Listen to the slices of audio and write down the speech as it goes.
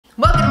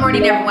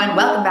morning, everyone.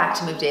 Welcome back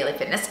to Move Daily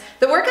Fitness.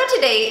 The workout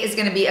today is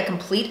going to be a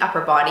complete upper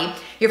body.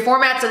 Your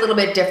format's a little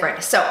bit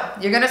different. So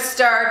you're going to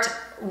start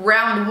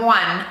round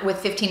 1 with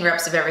 15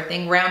 reps of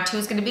everything. Round 2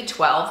 is going to be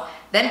 12,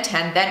 then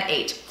 10, then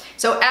 8.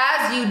 So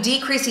as you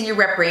decrease in your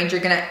rep range,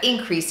 you're going to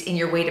increase in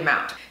your weight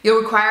amount.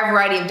 You'll require a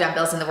variety of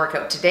dumbbells in the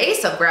workout today,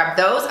 so grab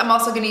those. I'm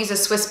also going to use a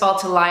Swiss ball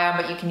to lie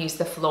on, but you can use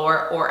the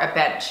floor or a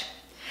bench.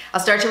 I'll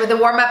start you with a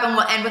warm up and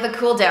we'll end with a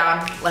cool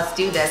down. Let's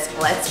do this.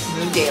 Let's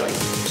move daily.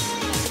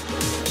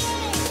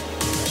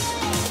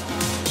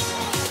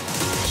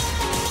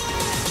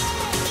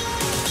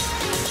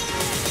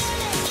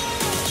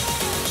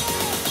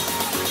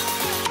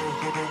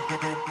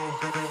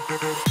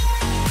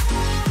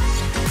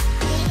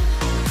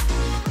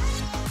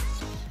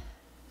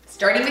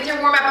 Starting with your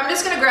warm up, I'm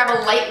just gonna grab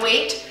a light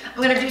weight.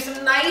 I'm gonna do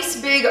some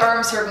nice big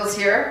arm circles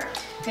here.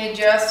 Okay,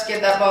 just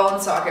get that ball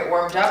and socket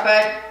warmed up,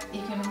 but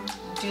you can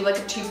do like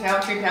a 2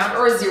 pound, 3 pound,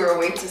 or a 0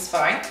 weights is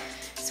fine.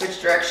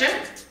 Switch direction.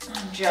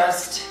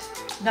 Just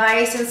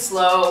nice and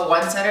slow,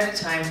 one set at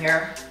a time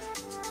here.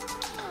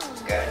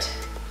 Good.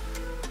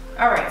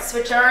 All right,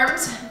 switch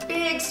arms,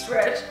 big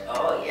stretch.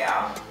 Oh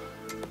yeah.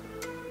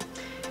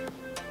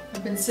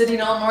 I've been sitting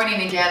all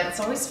morning again. It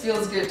always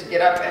feels good to get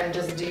up and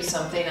just do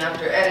something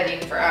after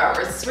editing for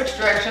hours. Switch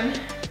direction.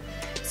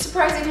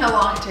 Surprising how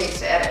long it takes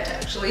to edit,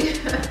 actually.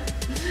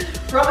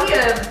 Probably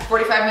a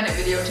 45-minute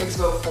video takes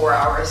about 4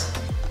 hours.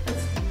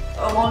 That's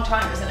a long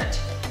time, isn't it?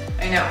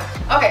 I know.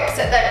 Okay,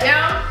 set that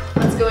down.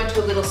 Let's go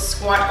into a little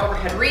squat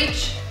overhead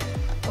reach.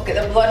 We'll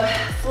get the blood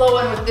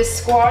flowing with this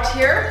squat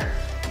here.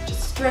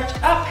 Just stretch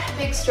up,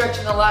 big stretch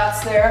in the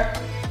lats there.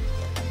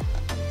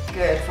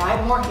 Good,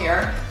 5 more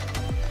here.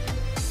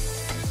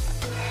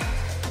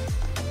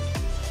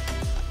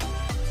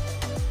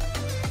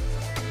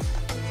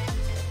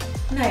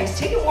 Nice,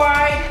 take it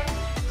wide,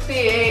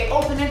 plie,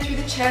 open it through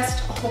the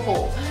chest.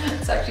 Oh,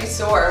 it's actually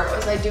sore. What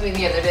was I doing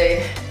the other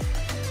day?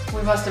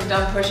 We must have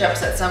done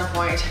push-ups at some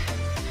point.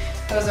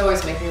 Those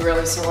always make me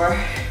really sore.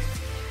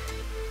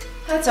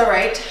 That's all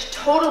right.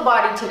 Total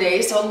body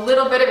today, so a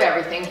little bit of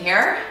everything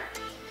here.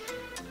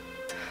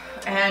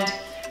 And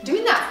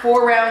doing that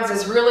 4 rounds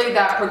is really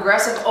that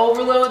progressive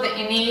overload that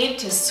you need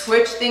to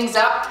switch things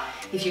up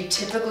if you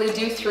typically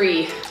do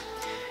 3.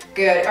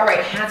 Good, all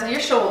right, hands on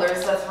your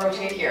shoulders. Let's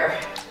rotate here.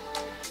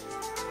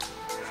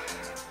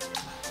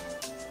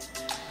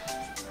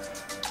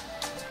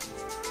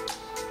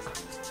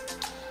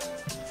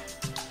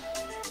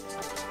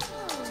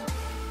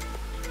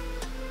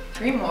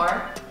 Three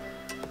more.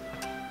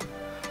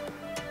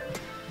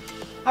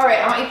 All right,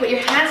 I want you to put your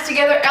hands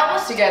together,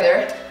 elbows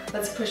together.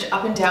 Let's push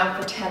up and down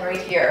for 10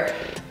 right here.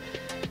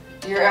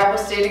 Your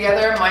elbows stay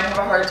together. Mine have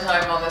a hard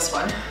time on this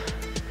one.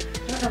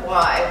 I don't know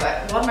why,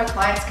 but a lot of my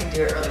clients can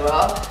do it really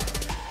well.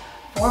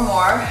 4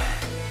 more.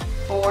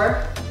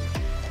 4,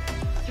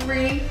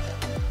 3,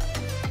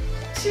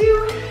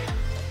 2,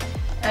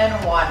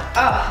 and 1.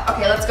 Oh,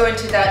 okay, let's go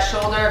into that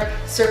shoulder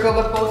circle,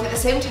 but both at the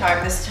same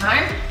time this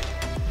time.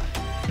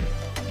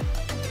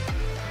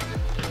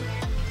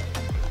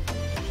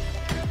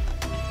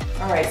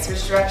 All right,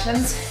 switch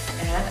directions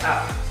and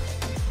up.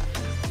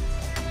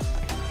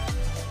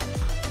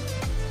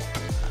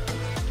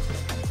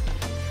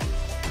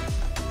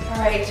 All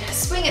right,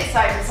 swing it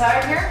side to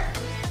side here.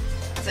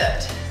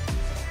 That's it.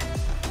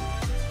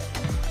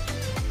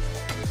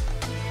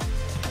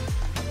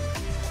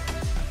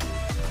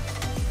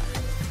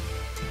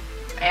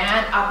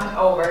 And up and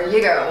over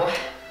you go.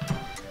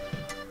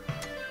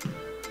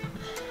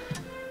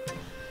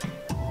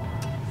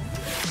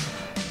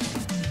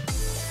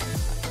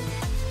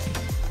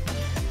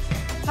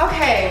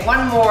 Okay,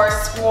 1 more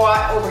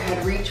squat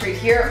overhead reach right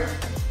here.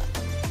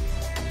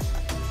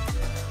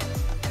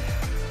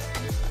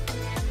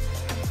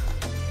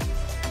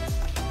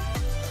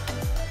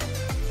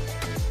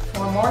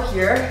 One more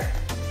here.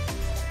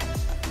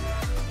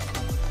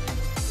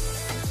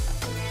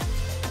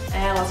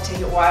 And let's take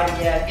it wide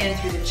again. In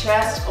through the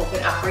chest,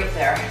 open up right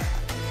there.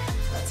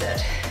 That's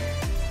it.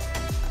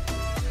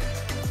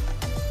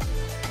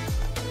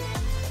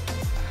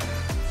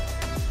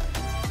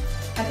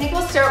 I think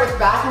we'll start with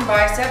back and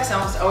biceps. I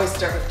almost always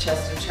start with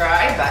chest and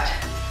tri, but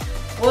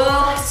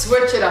we'll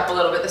switch it up a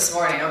little bit this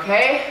morning,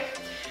 okay?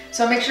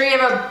 So make sure you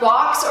have a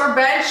box or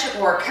bench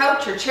or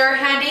couch or chair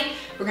handy.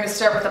 We're gonna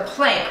start with a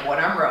plank,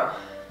 1-arm row.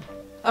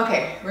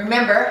 Okay,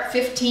 remember,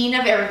 15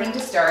 of everything to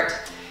start.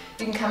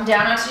 You can come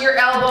down onto your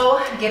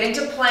elbow, get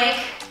into plank.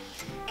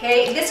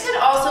 Okay, this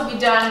can also be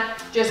done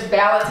just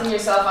balancing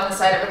yourself on the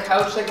side of a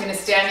couch, like in a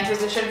standing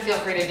position. Feel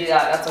free to do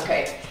that, that's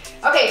okay.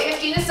 Okay,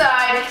 15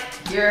 aside,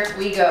 here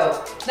we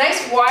go.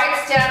 Nice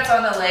wide stance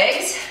on the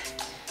legs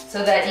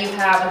so that you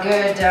have a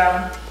good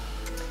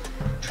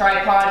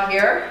tripod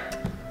here.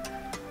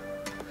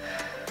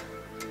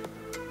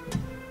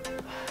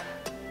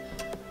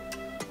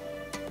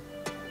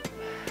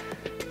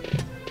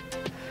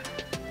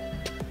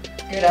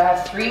 Good, I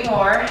have 3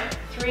 more.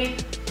 3,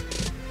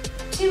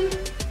 2,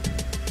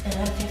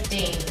 and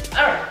 15.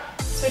 All right,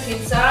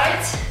 switching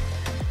sides.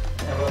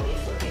 And we'll be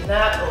flipping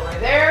that over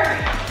there.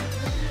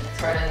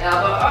 Front of the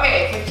elbow.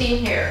 Okay,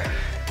 15 here.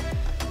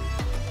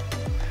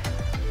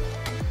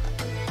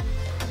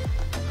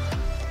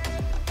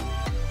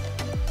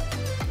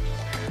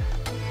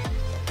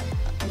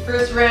 Your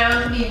first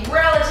round can be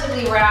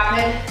relatively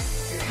rapid.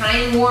 You're kind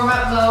of in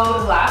warm-up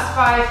mode. Last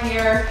 5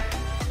 here.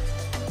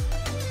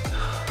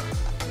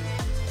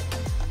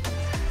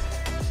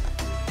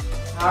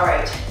 All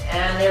right,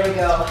 and there we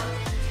go.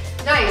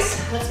 Nice,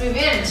 let's move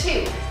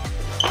into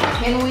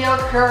pinwheel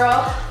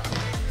curl.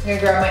 I'm gonna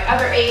grab my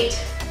other 8.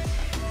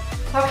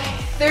 Okay,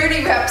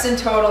 30 reps in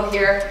total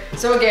here.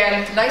 So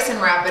again, nice and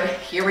rapid.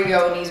 Here we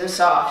go, knees are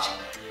soft.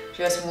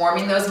 Just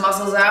warming those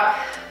muscles up.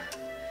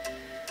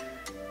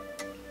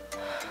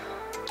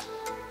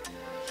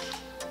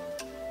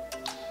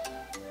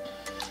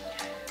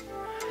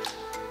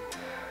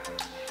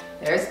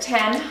 There's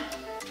 10.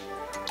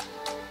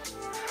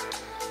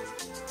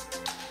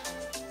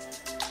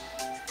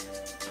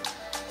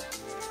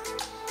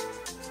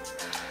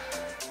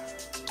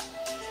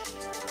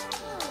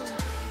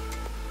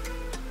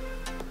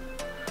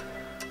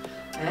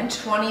 And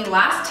 20,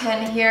 last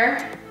 10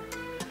 here.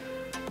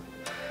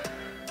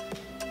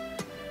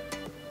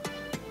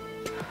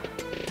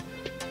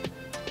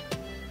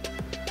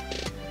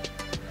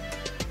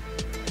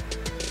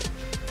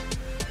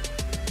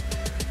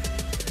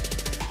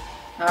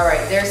 All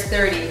right, there's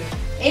 30.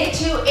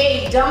 Into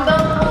a dumbbell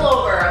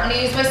pullover. I'm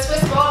gonna use my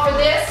Swiss ball for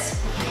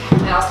this,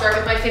 and I'll start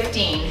with my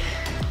 15.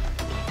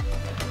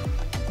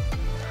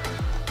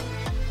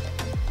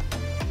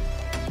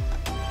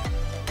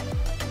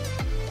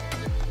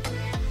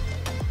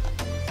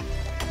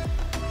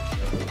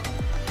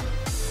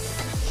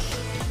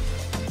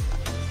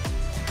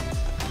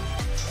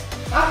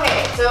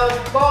 Okay,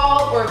 so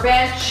ball or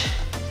bench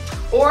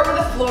or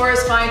the floor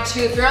is fine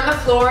too. If you're on the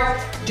floor,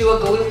 do a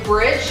glute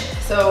bridge.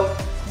 So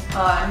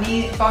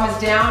bum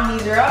is down,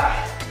 knees are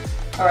up.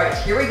 All right,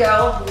 here we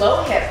go.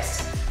 Low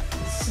hips,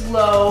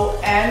 slow,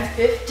 and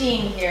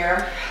 15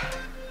 here.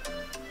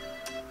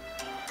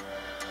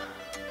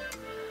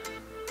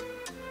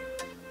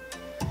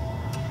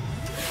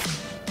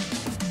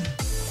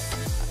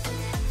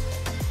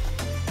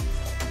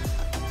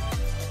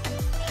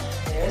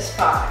 There's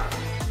 5.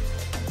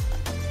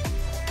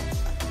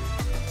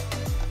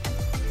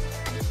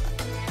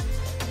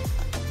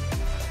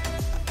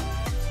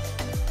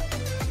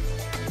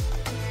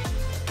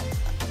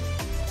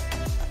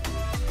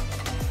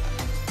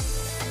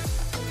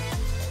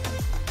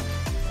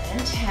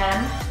 And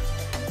 10.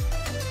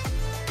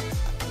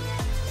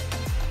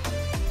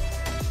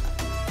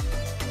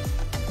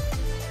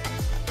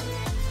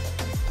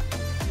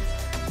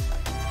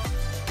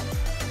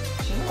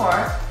 Two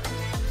more.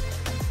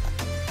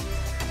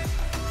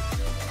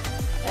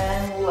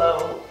 And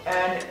low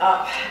and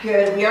up.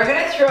 Good. We are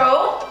going to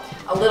throw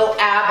a little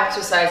ab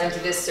exercise into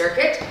this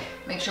circuit.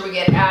 Make sure we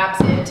get abs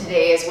in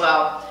today as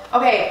well.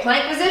 Okay,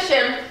 plank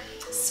position,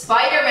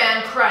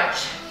 Spiderman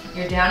crunch.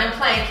 You're down in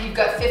plank, you've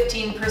got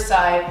 15 per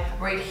side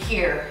right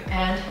here.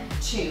 And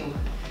 2,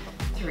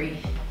 3.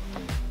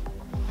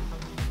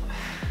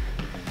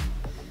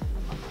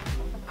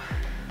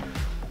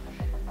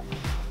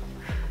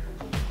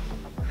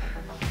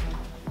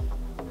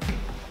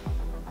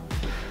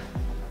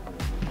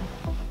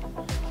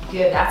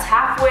 Good, that's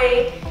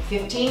halfway.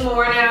 15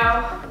 more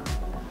now.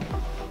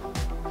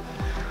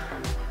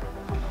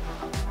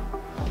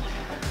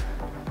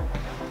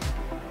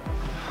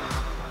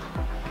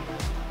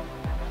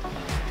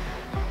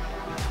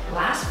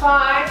 Last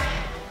 5,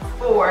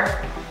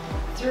 4,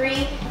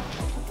 3,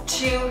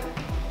 2,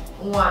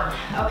 1.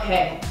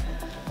 Okay,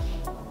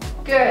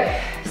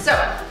 good. So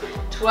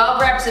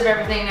 12 reps of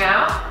everything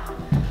now.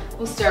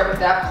 We'll start with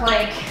that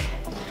plank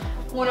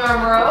 1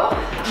 arm row.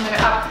 I'm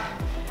gonna up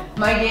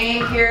my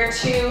game here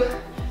to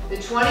the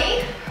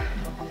 20.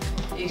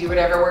 You do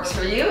whatever works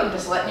for you. I'm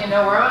just letting you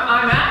know where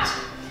I'm at.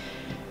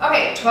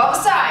 Okay, 12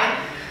 aside.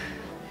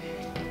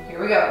 Here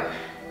we go.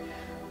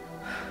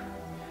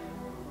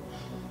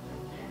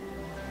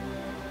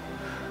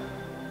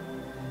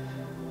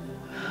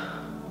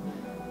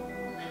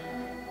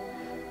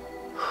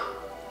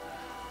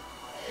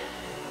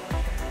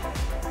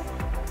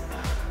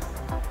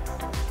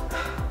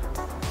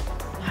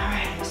 All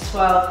right, it's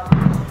 12.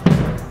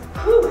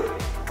 Whew.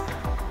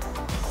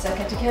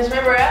 Second to catch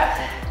my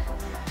breath.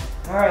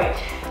 All right,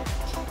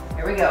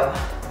 here we go.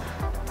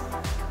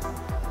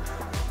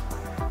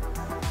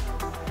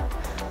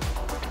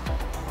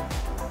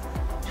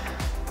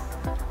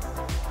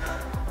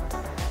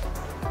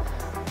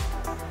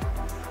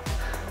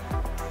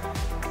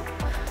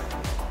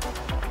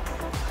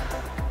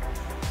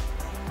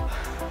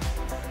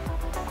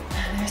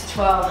 And there's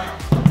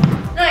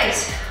 12.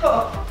 Nice.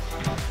 Oh.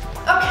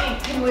 Okay,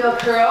 pinwheel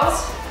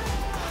curls.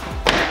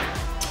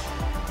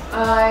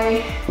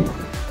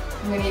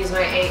 I'm gonna use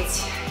my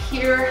 8s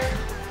here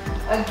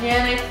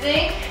again, I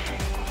think.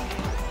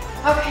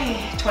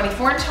 Okay,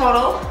 24 in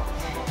total.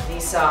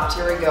 Knees soft,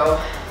 here we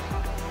go.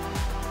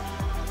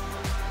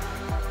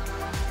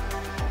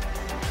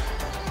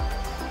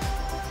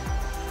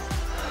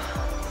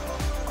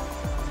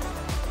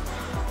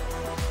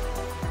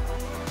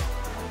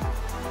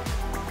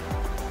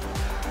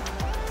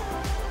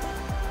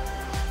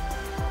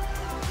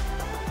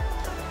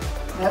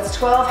 That's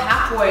 12,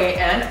 halfway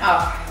and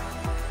up.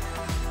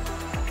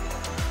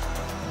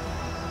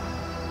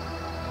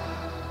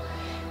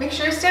 Make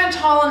sure you stand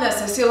tall in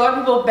this. I see a lot of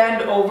people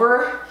bend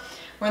over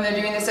when they're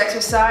doing this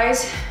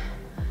exercise.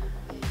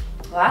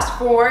 Last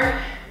 4,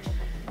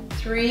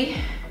 3,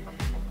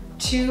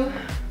 2,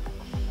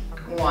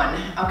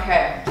 1.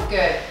 Okay,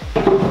 good.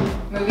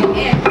 Moving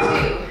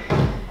into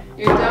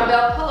your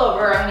dumbbell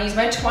pullover. I'm gonna use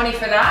my 20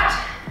 for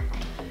that.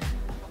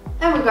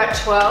 And we've got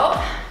 12.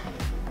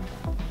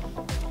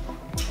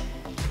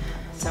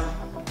 So,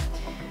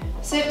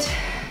 sit,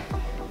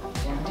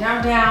 down,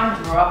 down,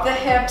 down, draw up the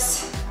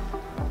hips.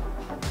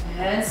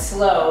 And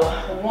slow.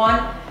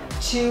 1,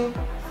 2,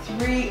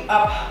 3,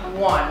 up,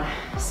 1.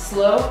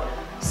 Slow,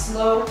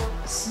 slow,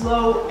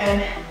 slow,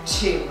 and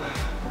 2.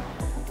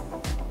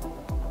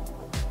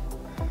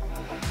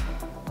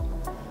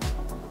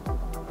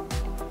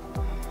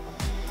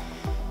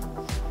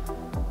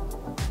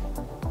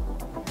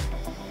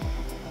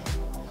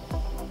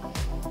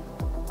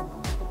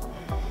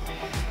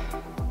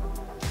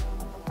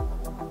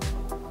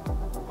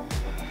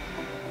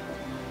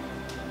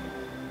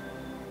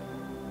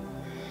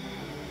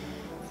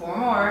 Four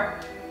more.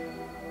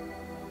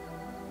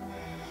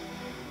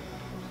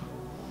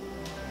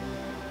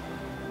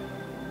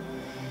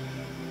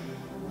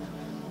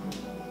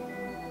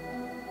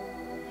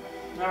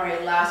 All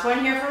right, last one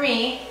here for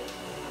me.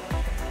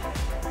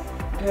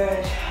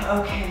 Good,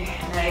 okay,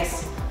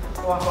 nice.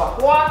 Walk,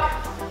 walk, walk.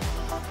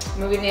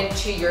 Moving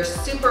into your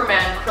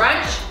Superman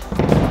crunch.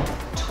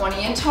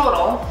 20 in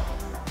total.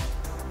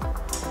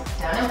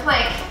 Down in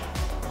plank.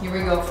 Here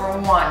we go for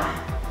 1,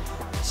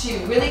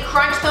 2. Really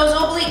crunch those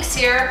obliques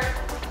here.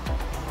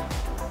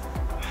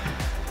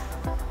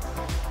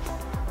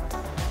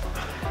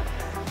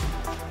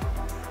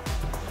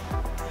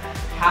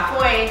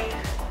 Halfway.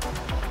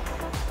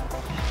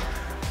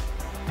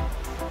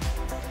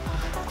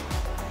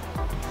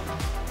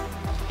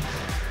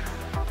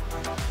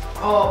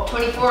 Oh,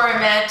 24 I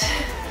meant.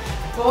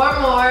 4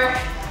 more.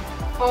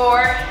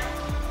 4,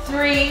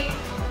 3,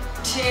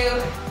 2,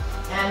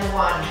 and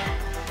 1.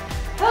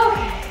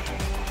 Okay.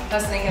 I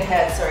was thinking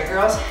ahead, sorry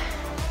girls.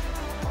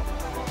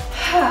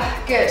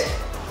 Good.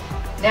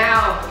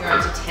 Now you're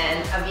on to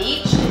 10 of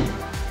each.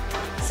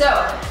 So,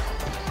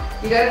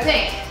 you gotta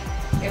think,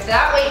 if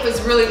that weight was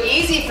really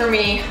easy for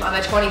me on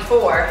the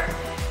 24,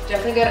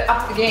 definitely gotta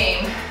up the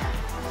game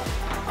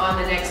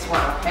on the next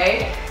one,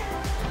 okay?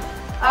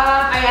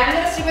 I am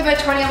gonna stick with my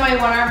 20 on my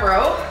 1-arm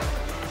row,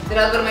 then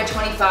I'll go to my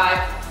 25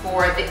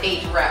 for the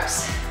 8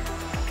 reps.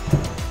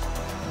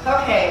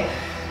 Okay,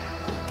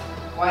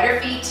 wider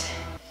feet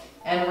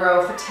and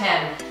row for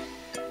 10.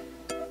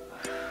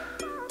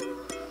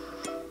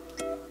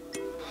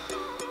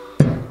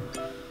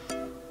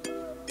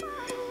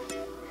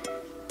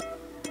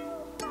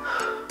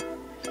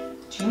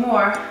 Two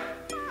more.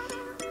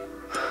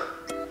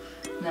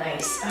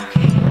 Nice,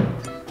 okay.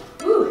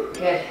 Ooh,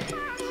 good.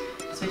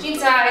 Switching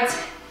sides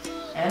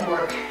and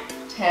work.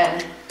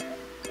 10.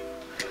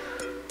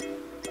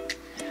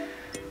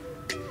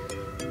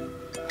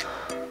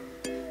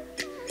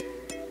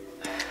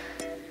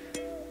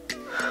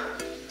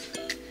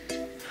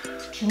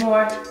 Two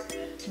more.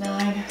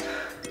 9,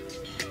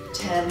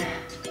 10.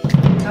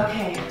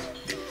 Okay.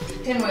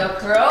 Pinwheel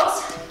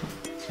curls.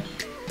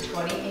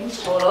 20 in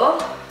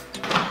total.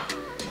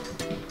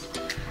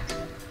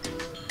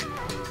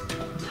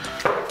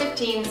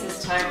 15s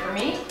this time for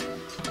me.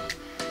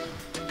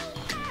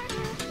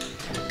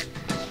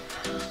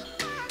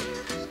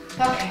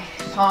 Okay,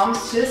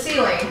 palms to the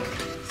ceiling,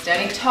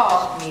 standing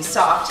tall, knees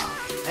soft,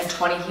 and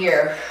 20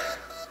 here.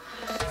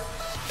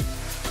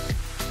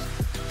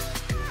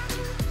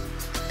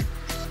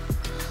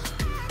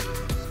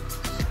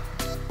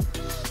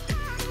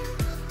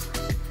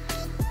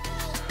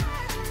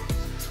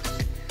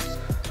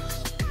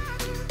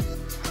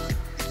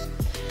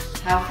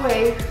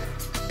 Halfway.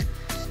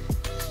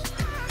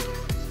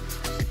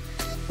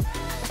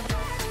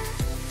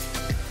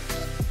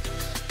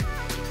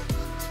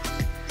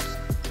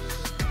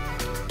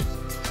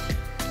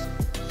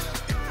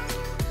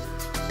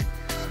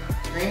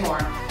 Three more.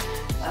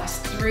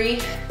 Last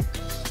 3,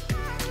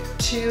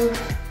 2,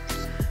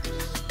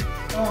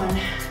 1.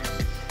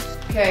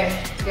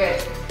 Okay,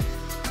 good.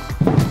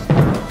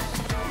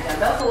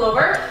 Dumbbell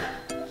pullover.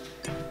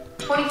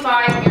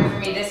 25 here for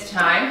me this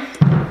time.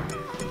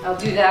 I'll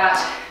do that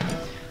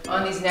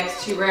on these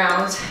next 2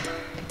 rounds.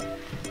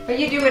 But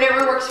you do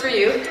whatever works for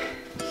you.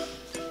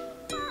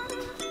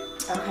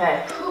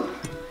 Okay. Whew.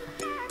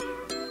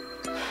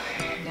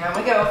 Now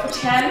we go for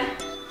 10.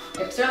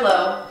 Hips are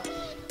low.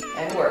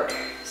 And work.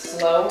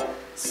 Slow,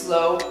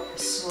 slow,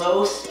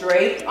 slow,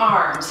 straight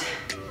arms.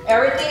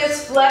 Everything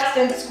is flexed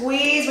and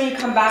squeezed when you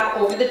come back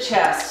over the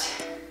chest.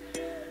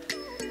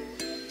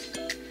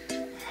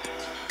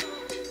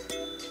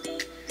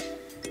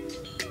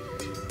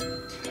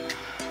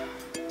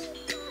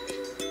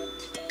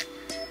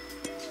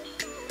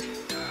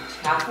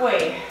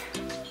 Halfway.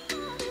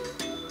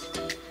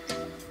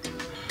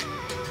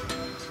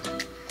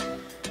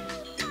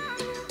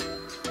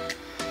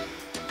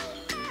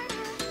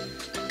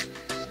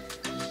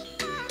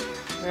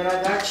 Good,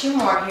 I got 2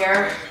 more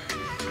here.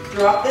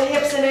 Drop the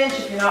hips an inch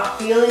if you're not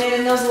feeling it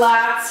in those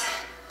lats.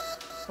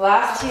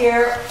 Last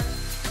here.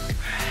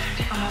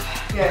 Up.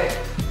 Good.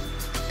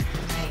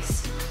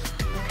 Nice.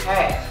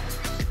 Okay.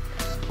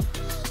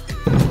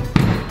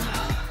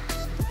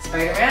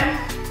 Spiderman.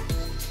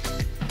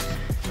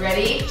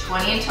 Ready?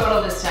 20 in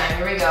total this time.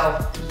 Here we go.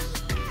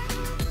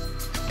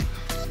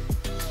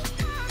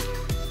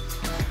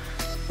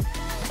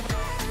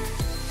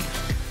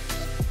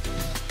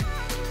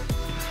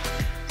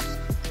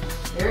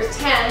 There's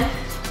 10.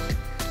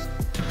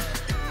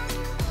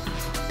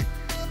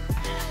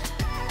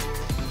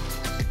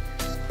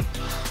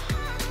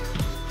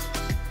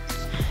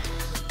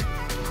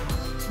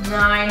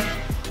 9,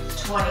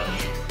 20.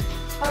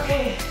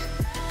 Okay.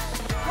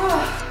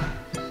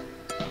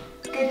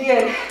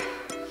 Good.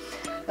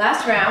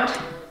 Last round.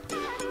 I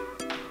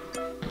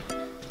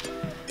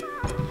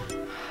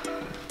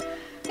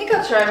think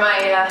I'll try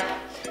my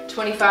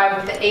 25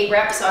 with the 8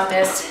 reps on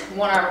this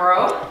 1-arm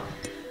row.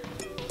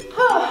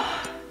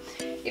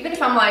 Even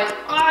if I'm like,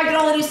 oh, I can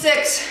only do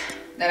 6,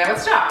 then I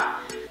would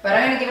stop. But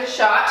I'm gonna give it a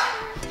shot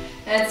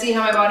and see how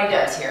my body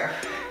does here.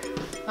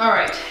 All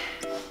right,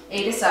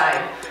 8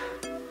 aside.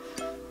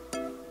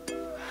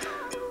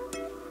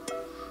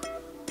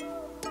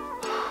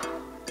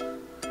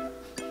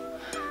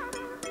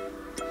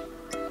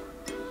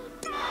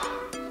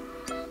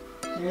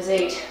 There's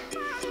 8.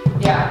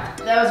 Yeah,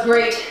 that was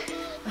great.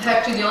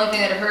 Actually, the only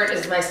thing that hurt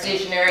is my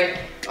stationary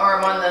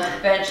arm on the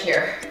bench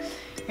here.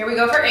 Here we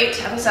go for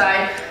 8, other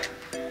side.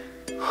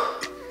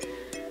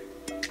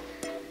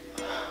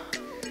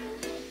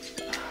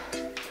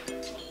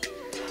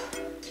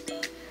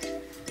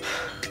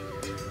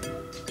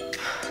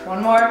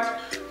 One more.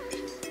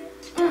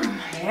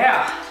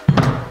 Yeah.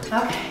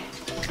 Okay.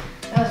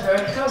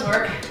 That was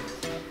work.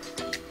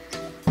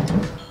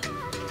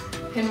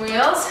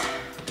 Pinwheels.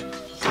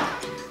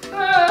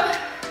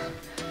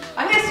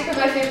 I'm gonna stick with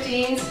my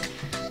 15s,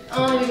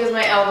 only because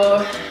my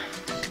elbow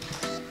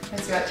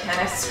has got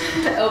tennis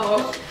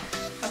elbow.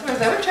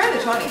 Otherwise, I would try the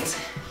 20s.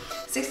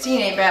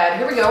 16 ain't bad.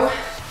 Here we go.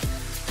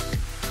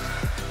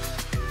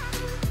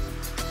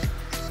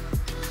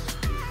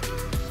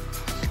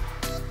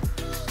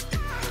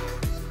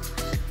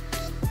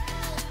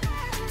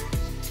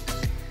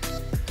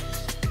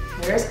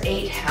 There's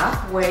 8,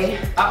 halfway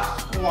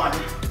up. 1,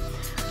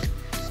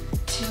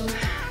 2.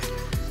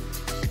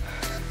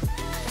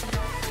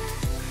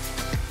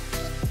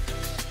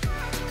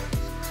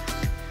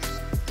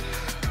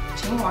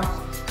 2 more.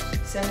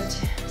 7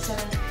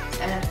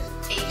 and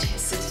 8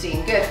 is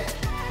 16. Good.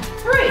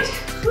 Great.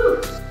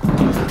 Whew.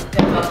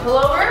 Dumbbell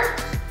pullover.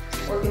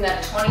 Working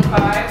that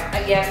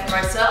 25 again for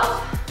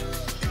myself.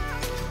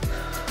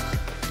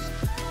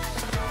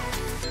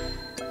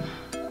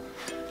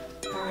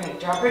 All right,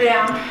 drop her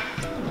down.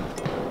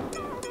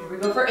 Here we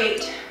go for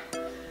 8.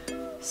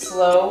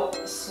 Slow,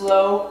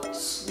 slow,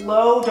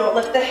 slow. Don't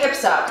lift the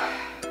hips up.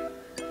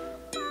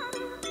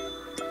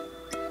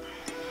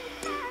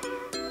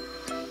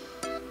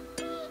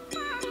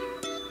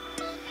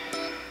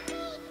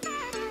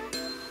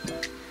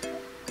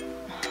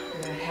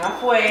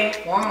 Halfway,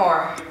 4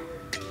 more.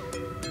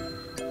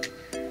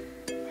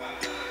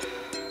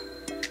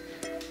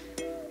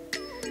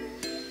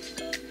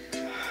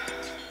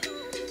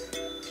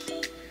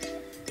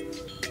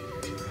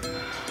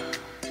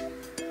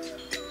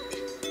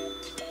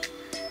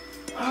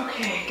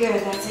 Okay,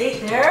 good, that's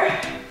 8 there.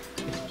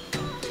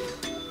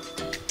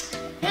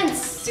 And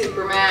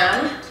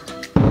Superman,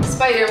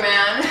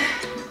 Spiderman,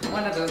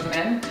 one of those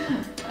men,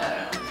 I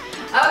don't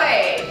know.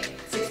 Okay,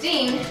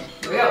 16,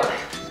 here we go.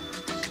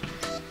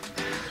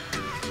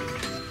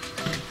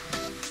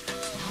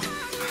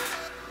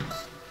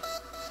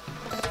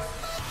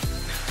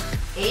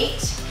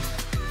 8.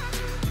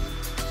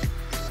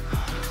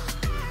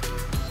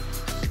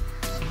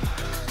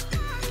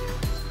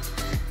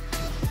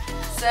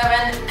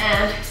 7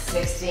 and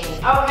 16.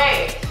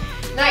 Okay,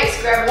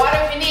 nice. Grab water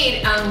if you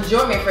need.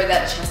 Join me for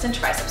that chest and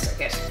tricep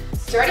circuit.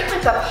 Starting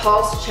with the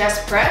pulse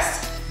chest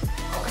press.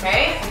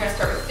 Okay, we're gonna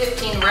start with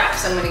 15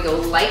 reps. I'm gonna go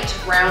light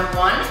round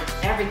 1.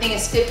 Everything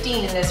is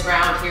 15 in this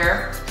round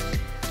here.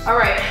 All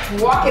right,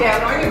 walk it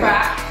out on your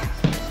back.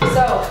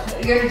 So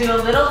you're gonna do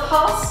a little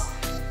pulse,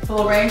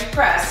 full range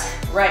press.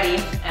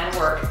 Ready and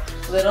work.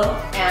 Little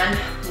and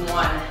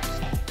 1.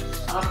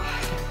 Up.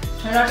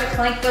 Try not to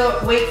clank the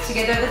weights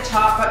together at the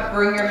top, but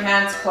bring your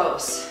hands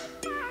close.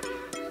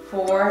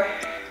 4.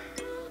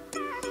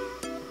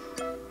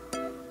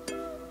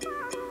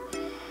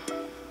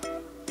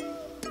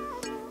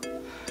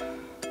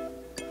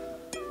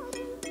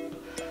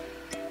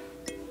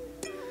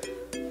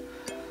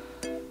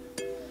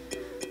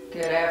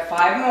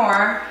 5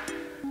 more.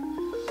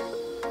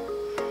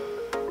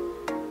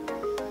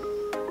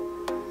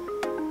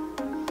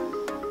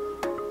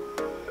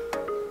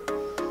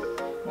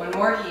 One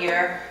more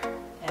here,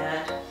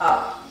 and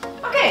up.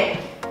 Okay,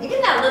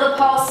 even that little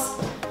pulse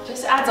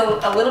just adds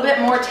a little bit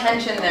more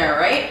tension there,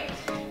 right?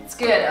 It's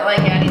good, I like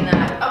adding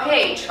that.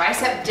 Okay,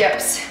 tricep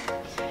dips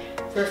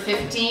for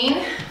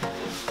 15.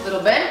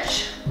 Little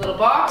bench, little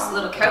box,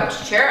 little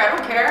couch, chair, I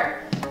don't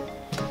care.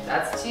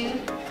 That's too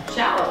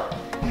shallow.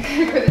 I'm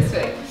gonna go this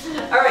way.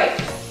 All right,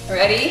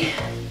 ready?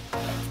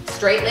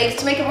 Straight legs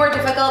to make it more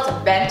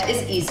difficult, bent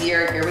is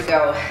easier. Here we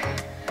go.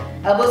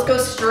 Elbows go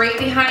straight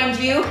behind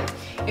you.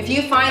 If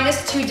you find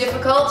this too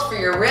difficult for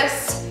your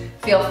wrists,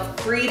 feel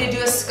free to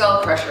do a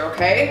skull crusher,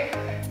 okay?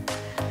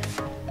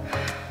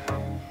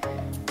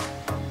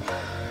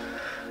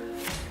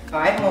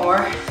 5 more.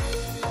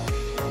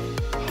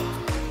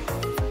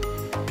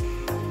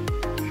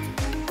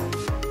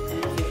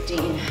 And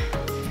 15.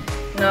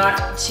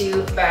 Not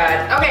too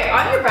bad. Okay,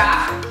 on your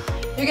back,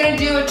 you're gonna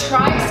do a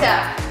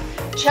tricep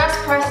chest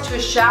press to a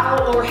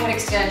shallow overhead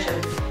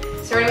extension.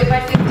 Starting with my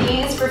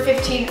 15s for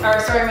 15, or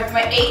starting with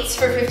my 8s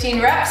for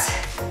 15 reps.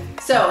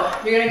 So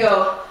you're gonna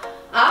go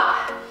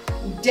up,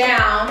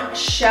 down,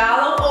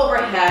 shallow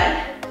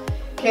overhead.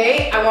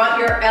 Okay, I want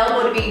your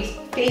elbow to be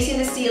facing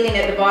the ceiling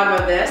at the bottom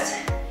of this.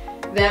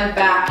 Then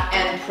back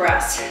and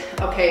press.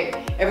 Okay,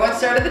 everyone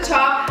start at the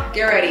top,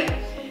 get ready.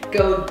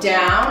 Go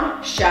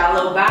down,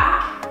 shallow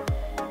back,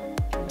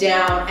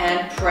 down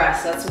and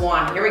press. That's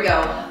 1. Here we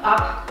go.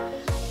 Up,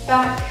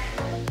 back,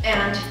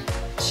 and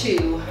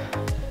 2,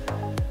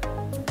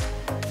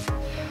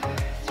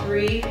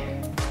 3,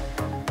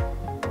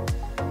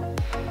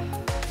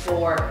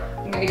 4.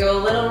 I'm gonna go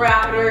a little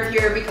rapider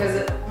here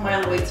because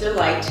my weights are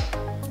light.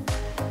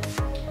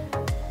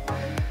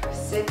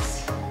 6,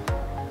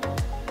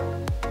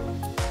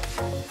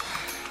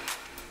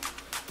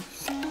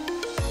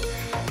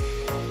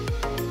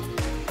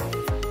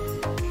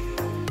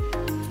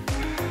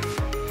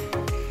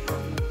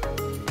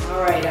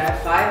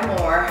 5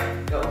 more,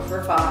 go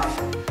for 5.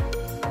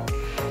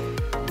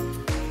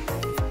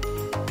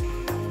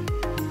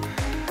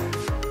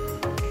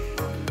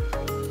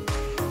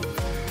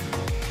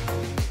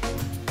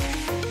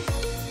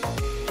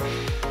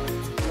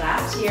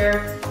 Last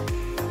here,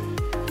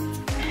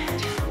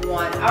 and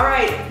 1. All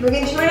right,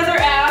 moving to another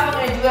ab,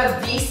 I'm gonna do a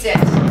V-sit.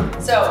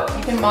 So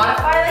you can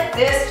modify like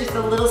this, just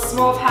a little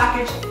small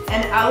package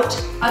and out.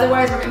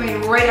 Otherwise, we're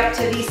coming right up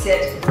to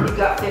V-sit. You've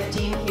got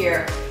 15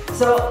 here.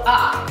 So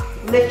up.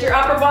 Lift your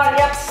upper body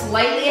up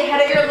slightly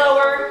ahead of your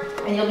lower,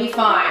 and you'll be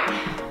fine.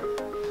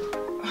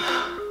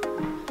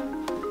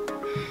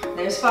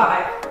 There's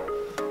 5.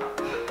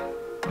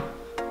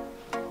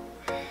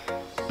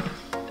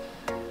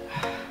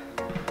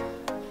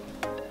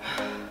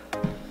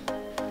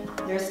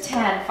 There's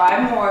 10,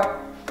 5 more.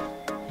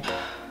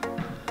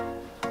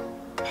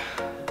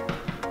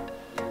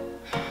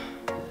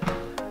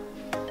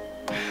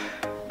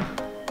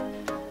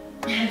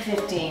 And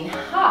 15,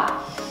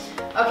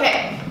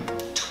 Okay.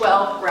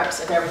 12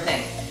 reps of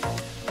everything.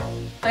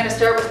 I'm going to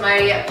start with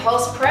my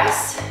pulse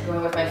press,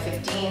 going with my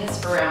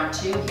 15s for round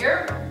 2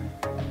 here.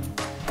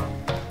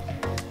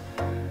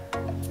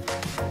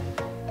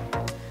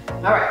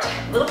 All right,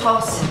 little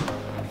pulse,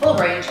 full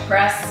range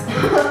press.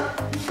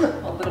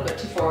 A little bit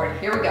too forward.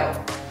 Here we go.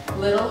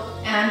 Little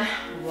and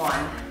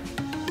 1.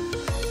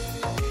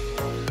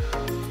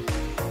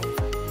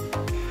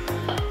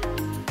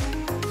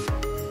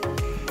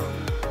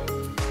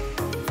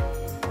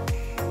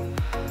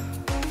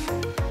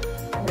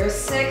 There's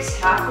 6,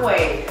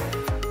 halfway.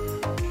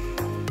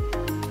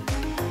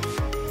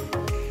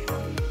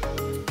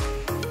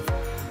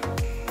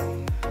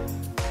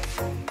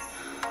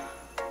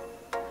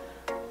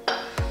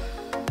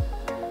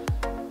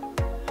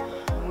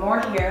 One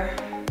more here.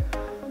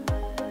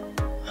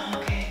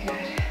 Okay,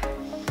 good.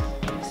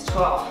 There's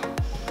 12.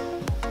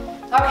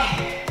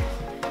 Okay,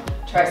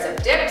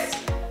 tricep dips.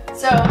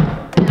 So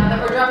now that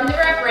we're dropping to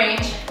rep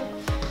range,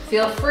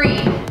 feel free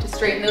to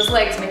straighten those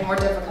legs, make it more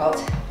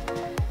difficult.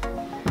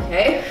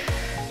 Okay,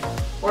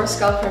 or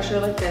skull crusher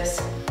like this.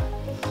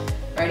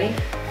 Ready?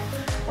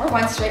 Or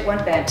 1 straight,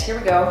 1 bent. Here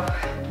we go.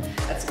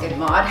 That's a good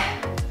mod.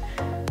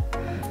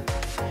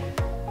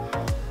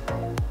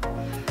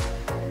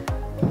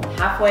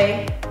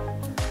 Halfway.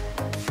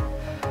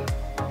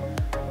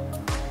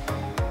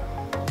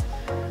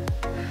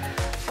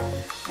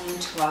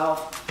 And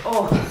 12.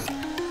 Oh,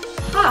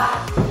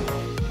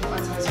 that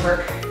one's always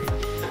work.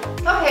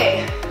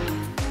 Okay.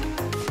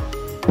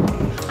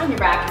 On your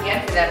back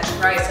again for that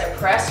tricep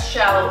press,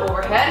 shallow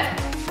overhead.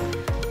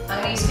 I'm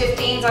gonna use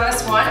 15s on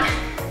this one.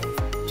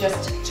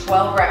 Just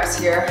 12 reps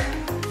here.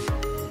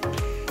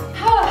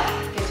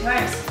 Good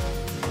times,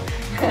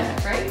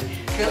 right?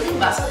 Building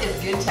muscle is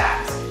good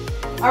times.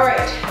 All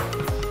right,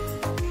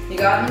 you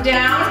got them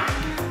down.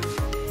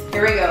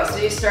 Here we go. So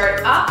you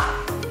start up,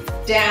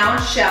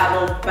 down,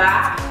 shallow,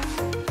 back,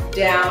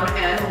 down,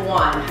 and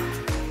 1,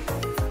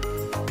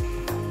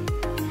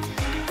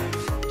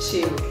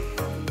 2, 3.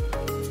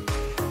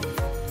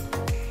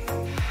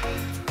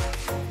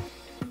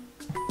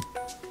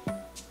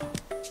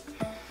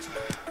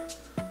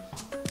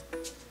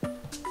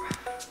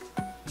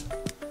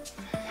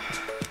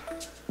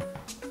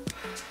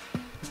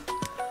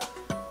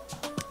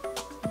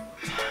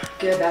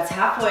 Good, that's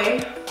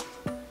halfway.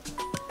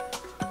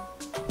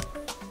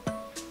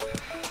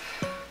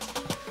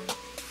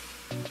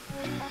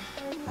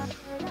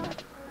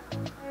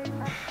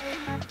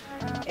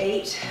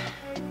 8,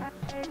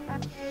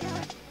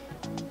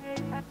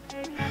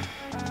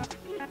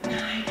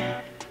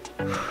 9,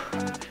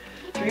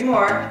 3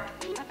 more.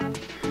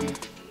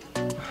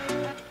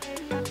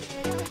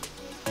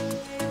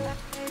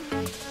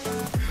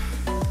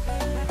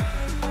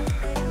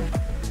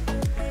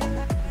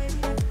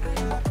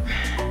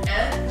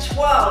 And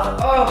 12.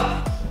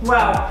 Oh,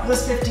 wow,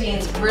 those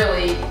 15s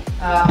really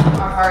are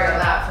hard on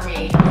that for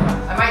me.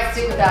 I might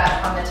stick with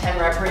that on the 10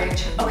 rep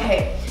range.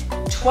 Okay,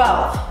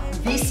 12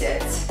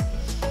 V-sits.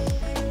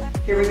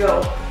 Here we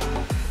go.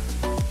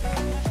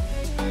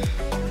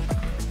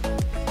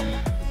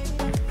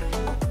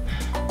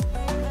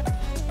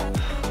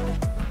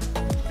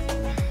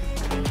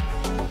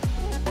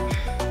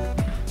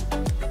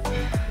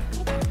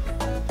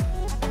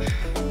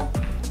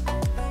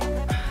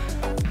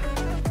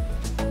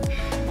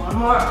 One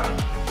more.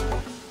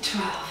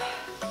 12.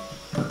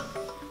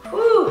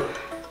 Whew.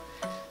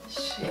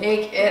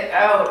 Shake it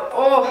out.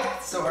 Oh,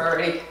 it's so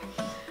hurry.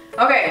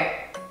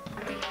 Okay.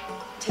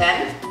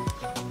 10.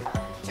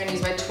 I'm gonna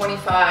use my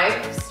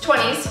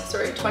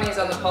 20s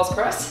on the pulse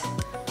press.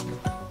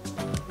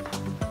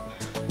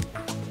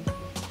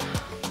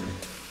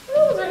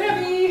 Oh, they're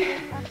heavy.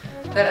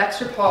 That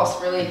extra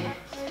pulse really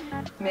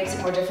makes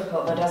it more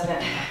difficult though, doesn't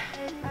it?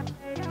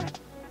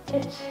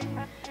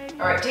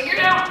 All right, take her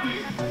down.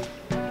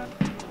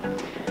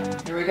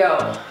 Here we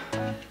go.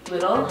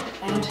 Little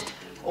and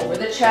over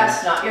the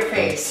chest, not your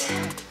face.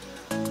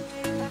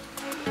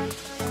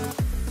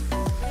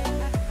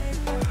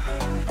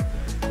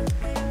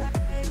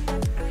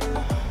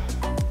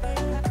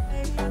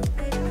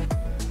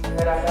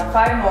 Good, I've got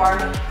 5 more.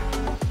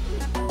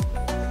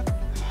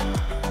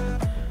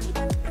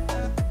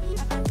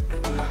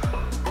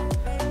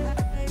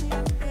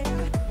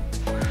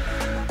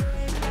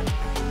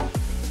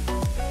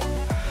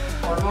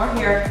 One more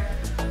here.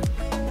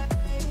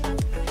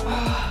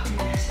 Oh,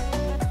 goodness.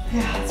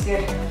 Yeah, that's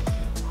good.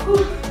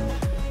 Whew.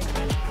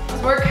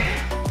 Let's work.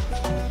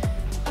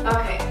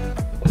 Okay.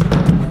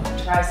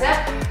 Tricep.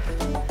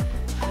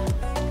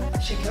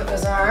 Shake out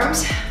those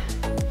arms.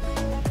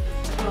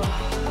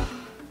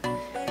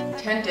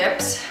 10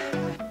 dips.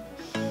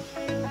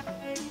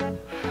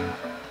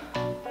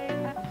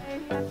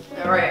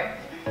 All right.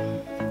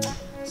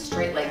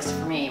 Straight legs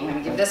for me. I'm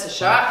gonna give this a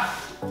shot.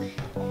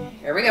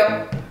 Here we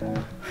go.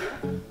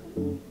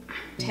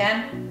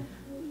 10.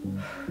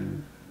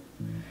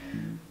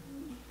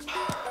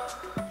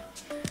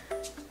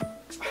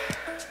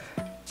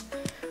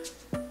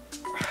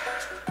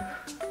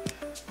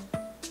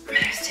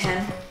 There's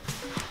 10.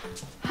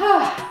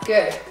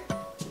 Good.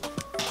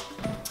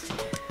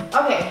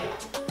 Okay.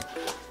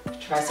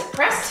 Tricep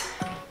press.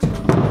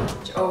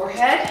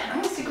 Overhead.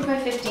 I'm gonna stick with my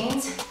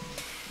 15s.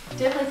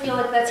 Definitely feel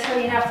like that's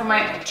heavy enough for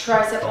my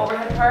tricep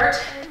overhead part.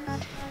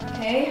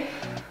 Okay.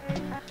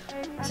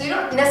 So you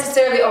don't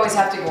necessarily always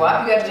have to go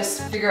up. You gotta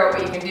just figure out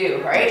what you can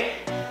do, right?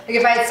 Like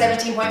if I had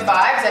 17.5s,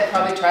 I'd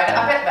probably try to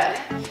up it,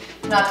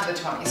 but not to the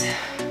 20s.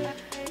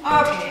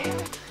 Okay.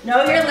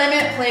 Know your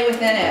limit, play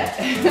within it.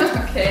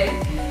 Okay.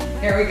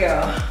 Here we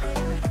go.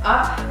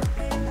 Up,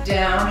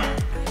 down,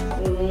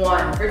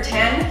 1 for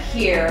 10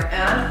 here,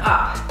 and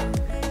up,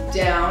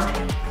 down,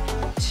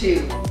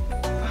 2.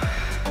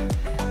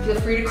 Feel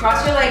free to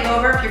cross your leg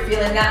over if you're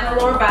feeling that in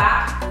the lower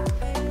back.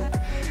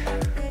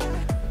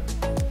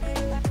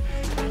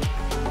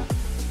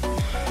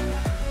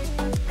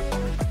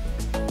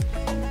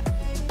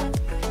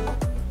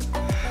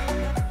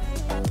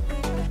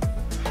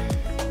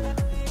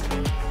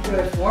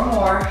 Good, 4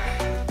 more.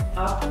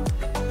 Up,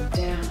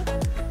 down,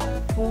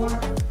 4.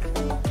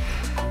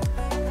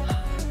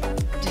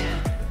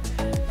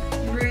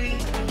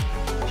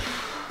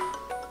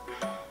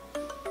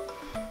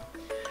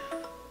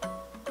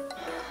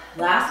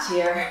 Last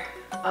here,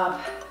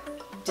 up,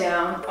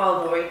 down,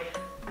 all the way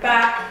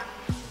back,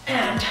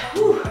 and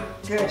whew,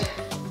 good.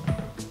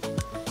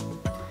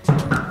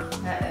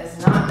 That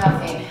is not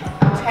nothing.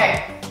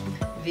 Okay,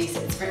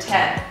 V-sits for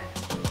 10.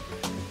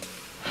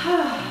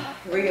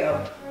 Here we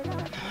go.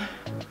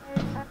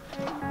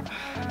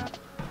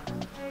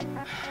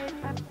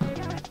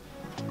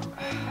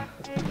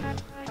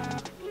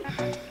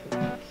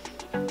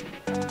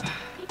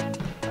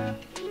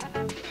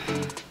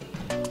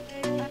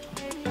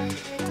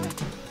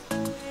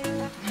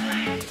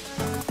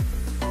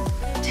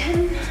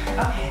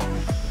 Okay,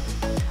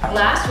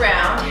 last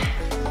round.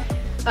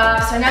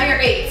 So now you're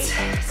 8s.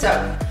 So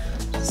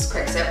just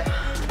quick sip.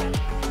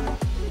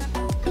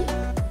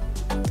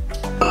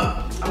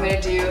 I'm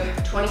gonna do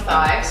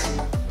 25s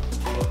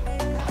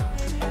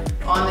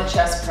on the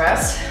chest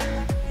press.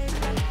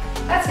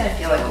 That's gonna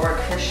feel like work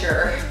for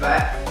sure,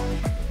 but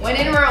when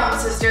in Rome,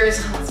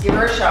 sisters, let's give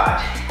her a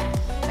shot.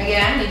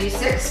 Again, you do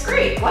 6,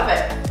 great, love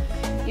it.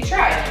 You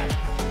tried.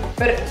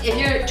 But if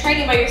you're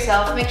training by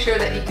yourself, make sure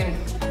that you can,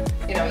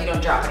 you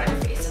don't drop it on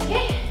your face,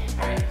 okay?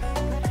 All right.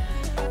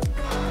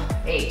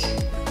 8.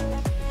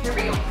 Here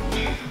we go.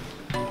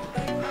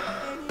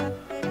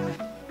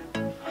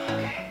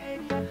 Okay.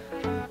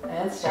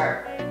 And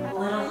start. A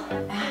little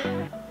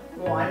and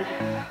 1.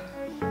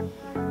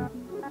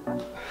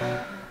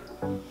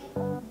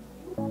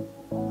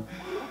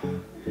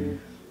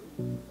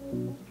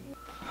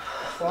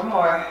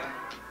 more.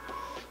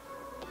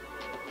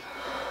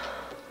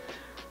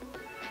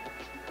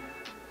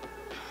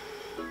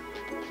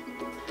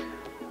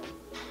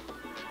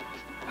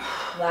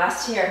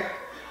 Last here.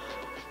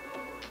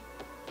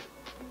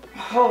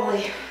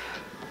 Holy,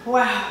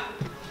 wow.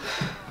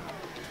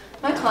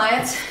 My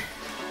clients,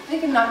 they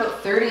can knock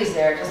out 30s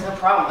there, just no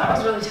problem. That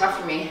was really tough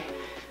for me.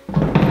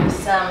 For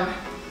some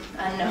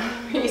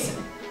unknown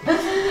reason.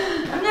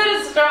 I'm not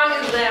as strong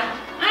as them.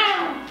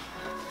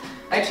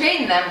 I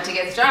trained them to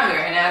get stronger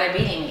and now they're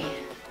beating me.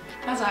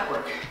 How's that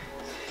work?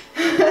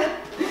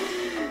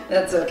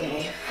 That's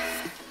okay.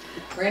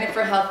 We're in it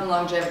for health and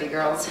longevity,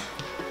 girls.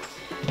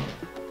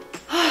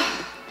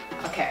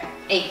 Okay,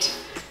 8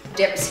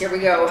 dips, here we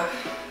go.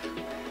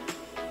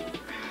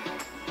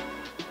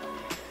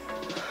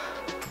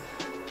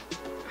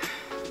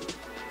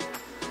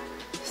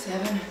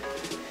 7,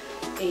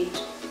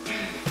 8.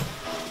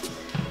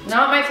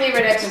 Not my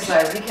favorite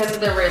exercise because of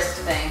the wrist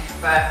thing,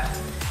 but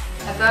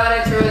I thought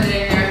I'd throw it in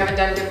there. I haven't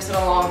done dips in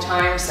a long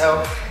time,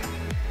 so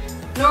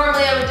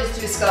normally I would just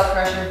do skull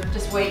crusher,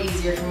 just way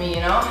easier for me,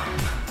 you know?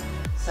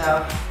 So,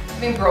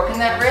 having broken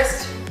that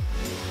wrist,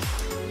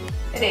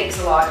 it aches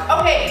a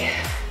lot. Okay,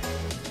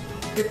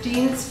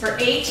 15s for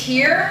 8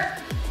 here.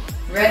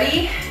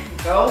 Ready?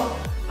 Go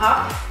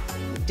up,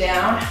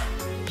 down,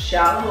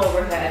 shallow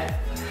overhead.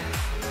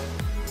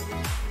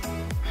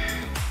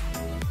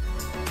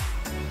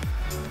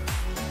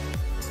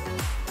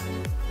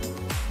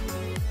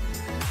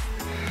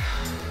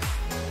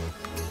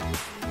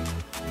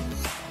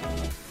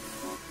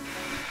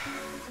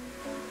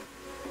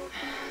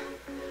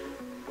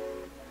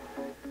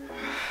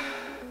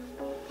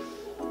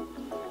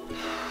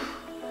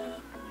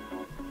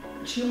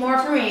 Two more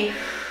for me.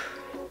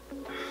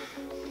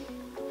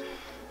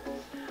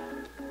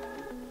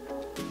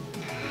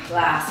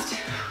 Last.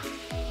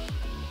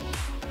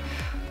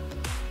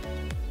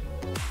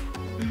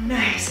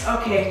 Nice.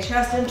 Okay,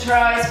 chest and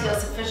tries feel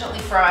sufficiently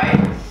fried.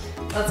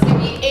 Let's give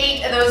me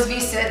 8 of those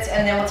V-sits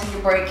and then we'll take a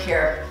break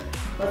here.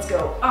 Let's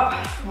go up.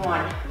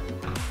 1,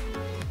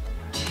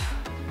 2.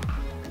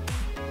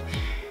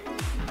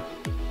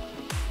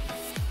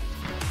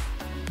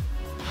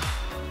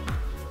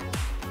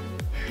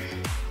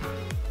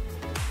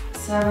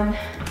 7,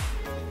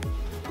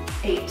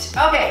 8.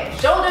 Okay,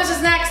 shoulders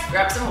is next.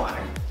 Grab some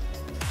water.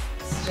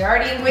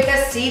 Starting with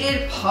a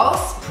seated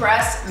pulse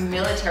press,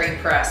 military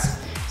press.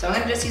 So I'm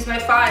gonna just use my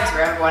 5s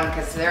round 1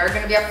 because they're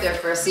gonna be up there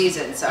for a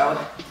season. So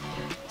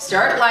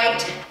start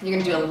light. You're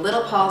gonna do a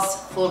little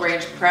pulse, full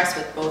range press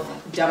with both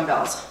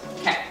dumbbells.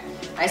 Okay,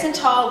 nice and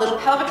tall, little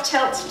pelvic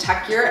tilt.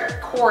 Tuck your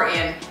core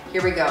in.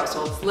 Here we go.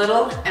 So it's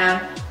little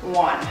and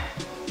 1,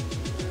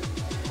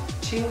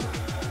 2.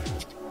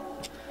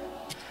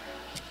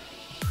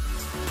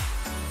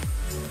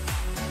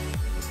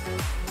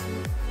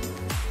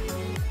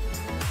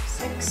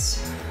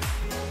 6.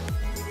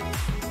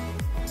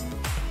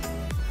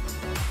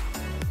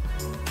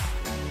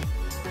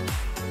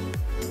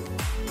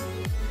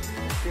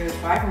 Good,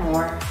 5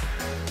 more.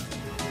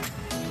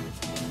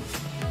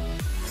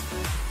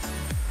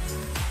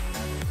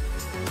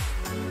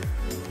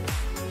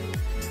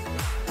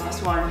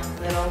 Last one,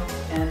 little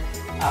and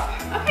up.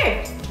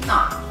 Okay,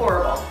 not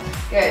horrible.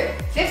 Good,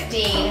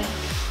 15,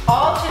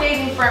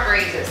 alternating front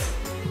raises.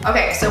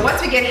 Okay, so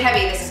once we get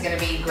heavy, this is gonna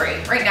be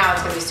great. Right now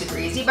it's gonna be super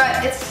easy,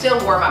 but it's still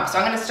warm up. So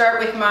I'm gonna start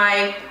with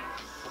my,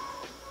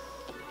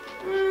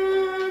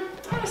 I'm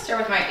gonna start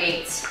with my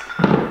 8s.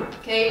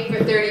 Okay,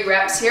 for 30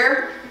 reps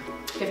here,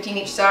 15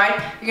 each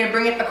side. You're gonna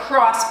bring it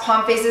across,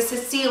 palm faces to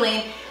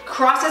ceiling,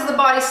 crosses the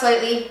body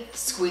slightly,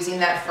 squeezing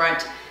that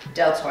front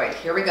deltoid.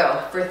 Here we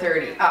go, for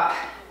 30, up,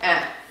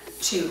 and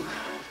 2.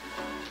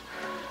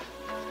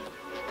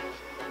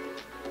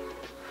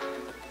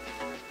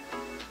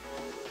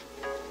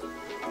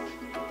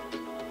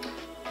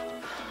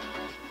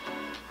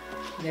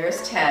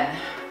 There's 10.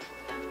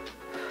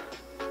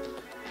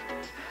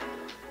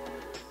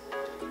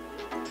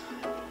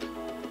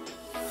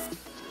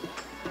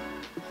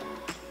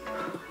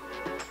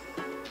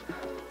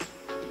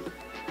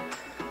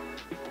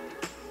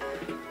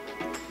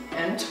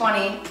 And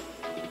 20.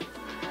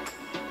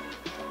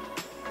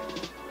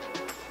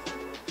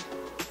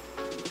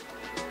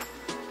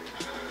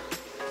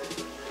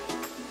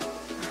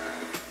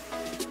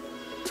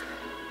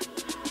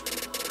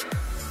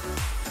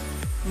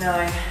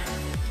 Nine.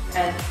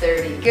 And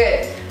 30,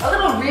 good. A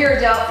little rear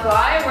delt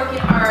fly, working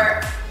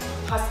our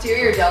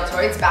posterior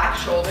deltoids, back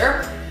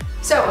shoulder.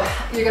 So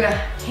you're gonna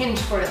hinge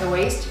forward at the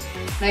waist,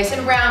 nice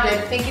and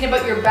rounded, thinking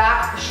about your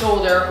back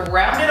shoulder,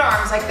 rounded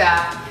arms like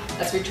that.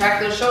 Let's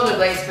retract those shoulder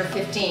blades for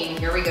 15.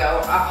 Here we go,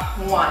 up,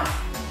 1.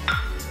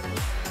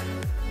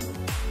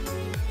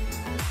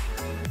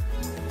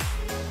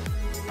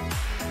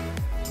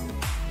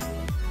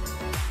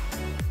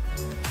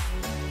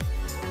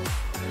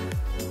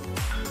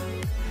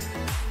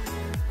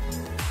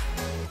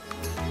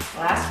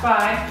 Last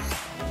 5,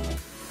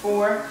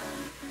 4,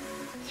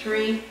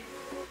 3,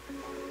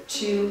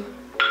 2,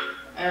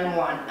 and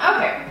 1.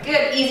 Okay,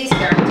 good, easy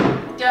start.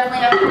 Definitely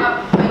have to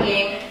up my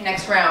game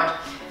next round.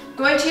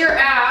 Going to your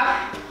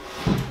ab,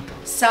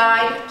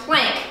 side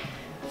plank,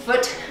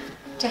 foot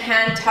to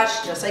hand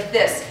touch, just like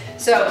this.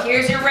 So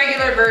here's your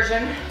regular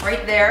version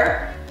right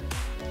there.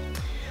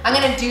 I'm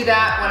gonna do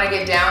that when I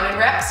get down in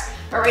reps,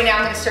 but right now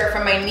I'm gonna start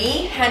from my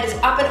knee, hand is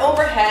up and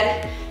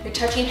overhead, you're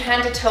touching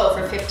hand to toe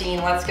for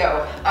 15, let's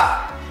go.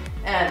 Up,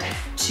 and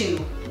 2,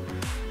 3.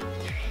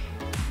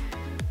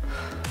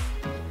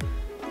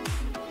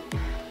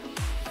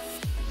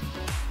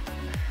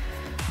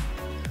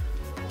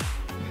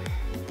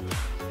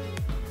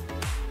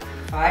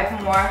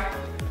 5 more.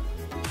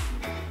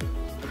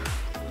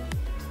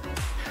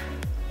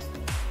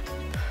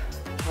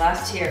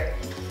 Last here,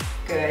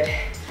 good.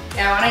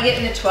 Now when I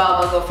get into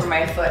 12, I'll go for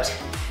my foot.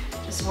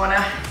 Just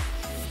wanna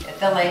get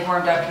the leg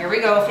warmed up. Here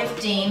we go,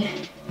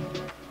 15.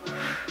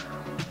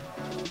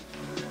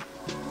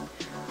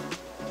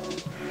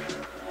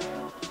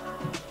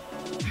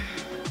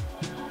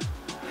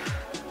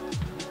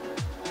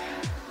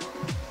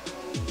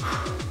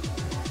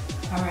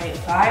 All right,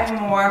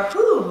 5 more.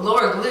 Whew,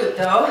 lower glute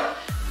though.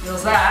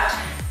 Feels that.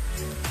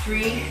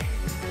 3,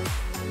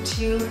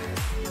 2,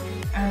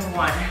 and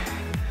 1.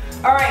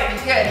 All right,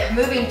 good.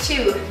 Moving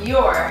to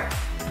your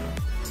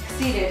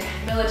seated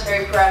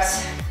military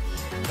press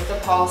with a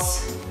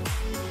pulse.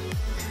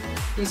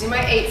 Using my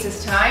 8s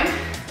this time.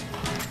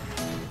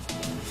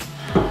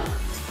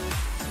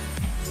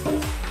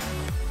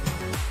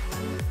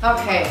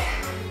 Okay.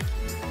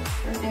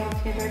 Everything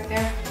okay back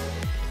there?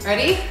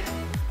 Ready?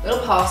 Little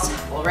pulse,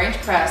 full range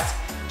press,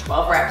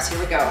 12 reps, here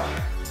we go.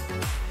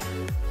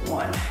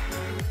 1.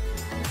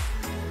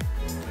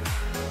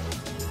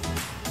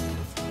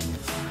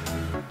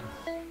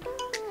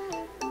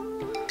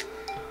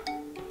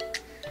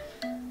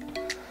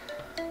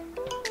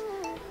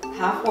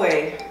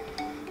 1/2.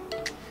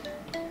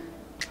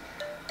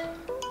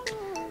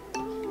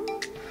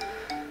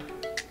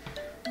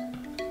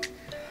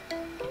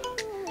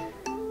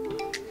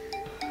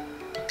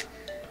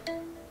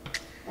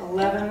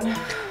 11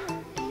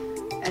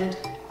 and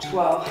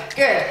 12.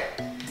 Good.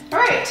 All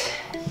right.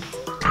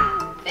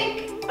 I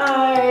think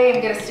I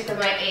am gonna stick with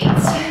my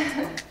 8s.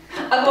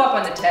 I'll go up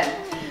on the 10.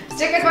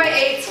 Stick with my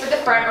 8s for the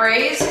front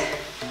raise.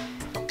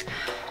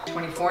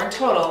 24 in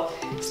total.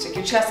 Stick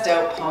your chest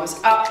out, palms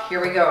up.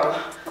 Here we go.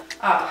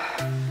 Up.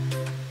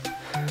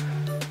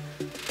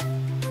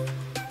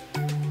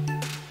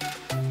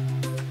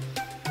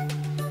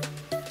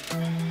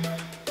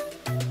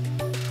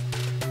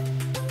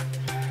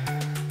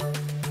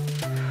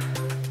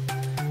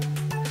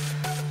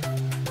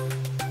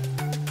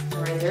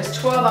 All right, there's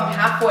 12, I'm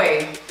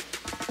halfway.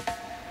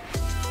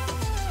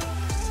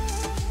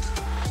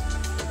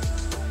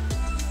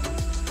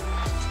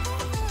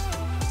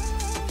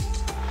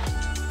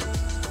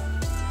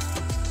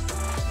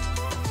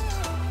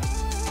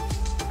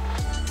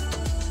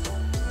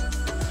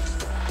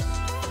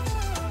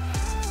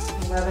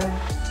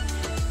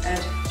 And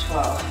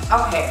 12.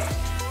 Okay,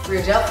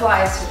 rear delt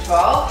flies to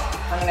 12.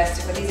 I'm gonna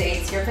stick with these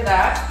 8s here for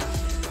that.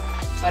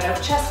 Butt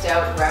up, chest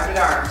out, rounded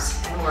arms,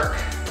 and work.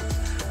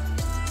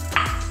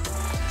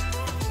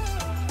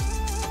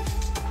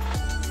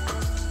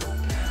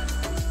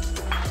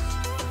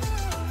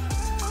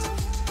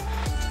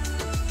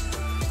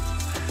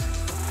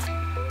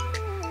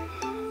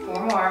 Four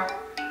more.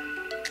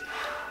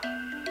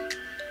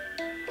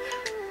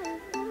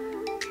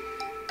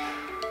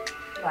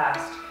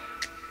 Last.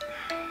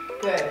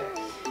 Good.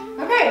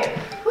 Okay.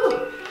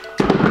 Whew.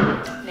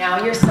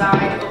 Now your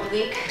side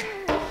oblique,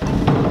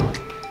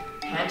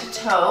 hand to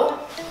toe.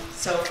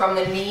 So from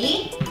the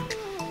knee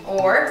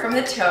or from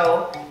the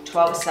toe,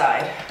 12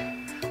 aside.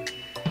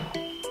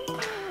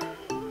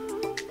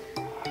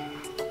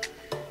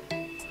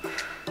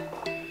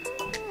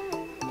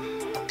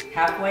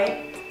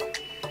 Halfway.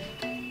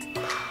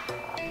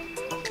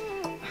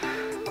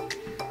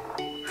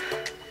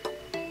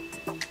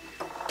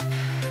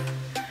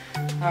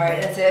 All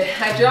right, that's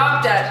it. I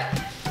dropped at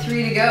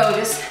 3 to go.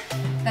 Just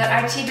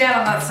that IT band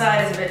on that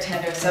side is a bit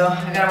tender, so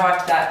I gotta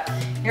watch that.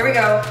 Here we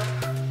go.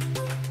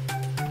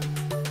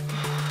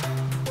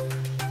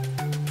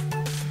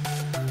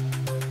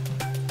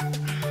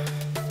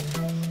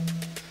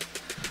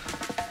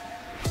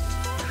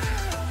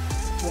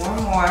 Four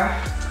more.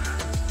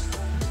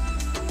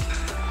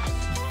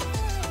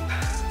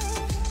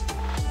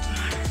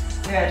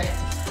 Good.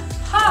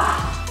 Ha!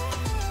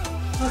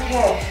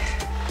 Okay.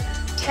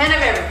 10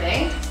 of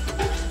everything.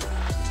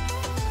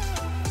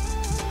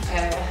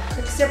 And a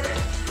quick sip.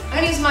 I'm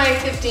gonna use my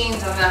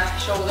 15s on the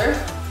shoulder.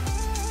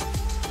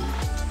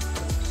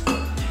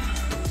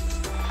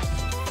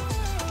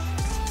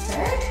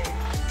 Okay.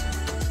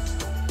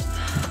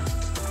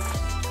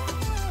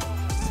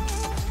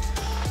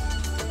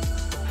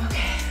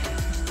 Okay.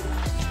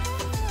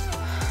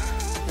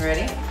 You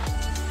ready?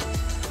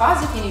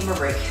 Pause if you need more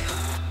break.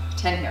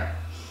 10 here.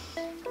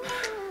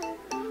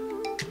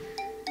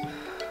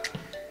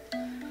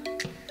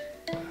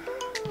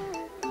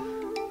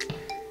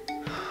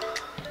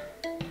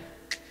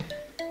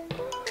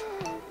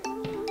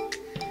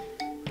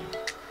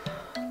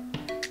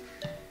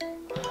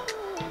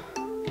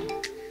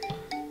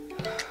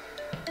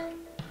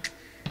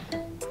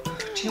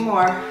 2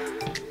 more.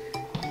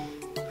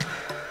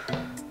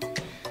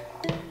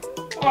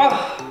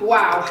 Oh,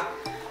 wow.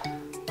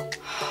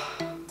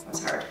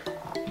 That's hard.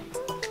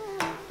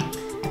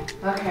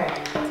 Okay.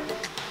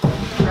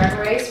 Rep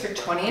raise for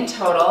 20 in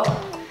total.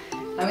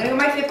 I'm gonna go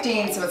my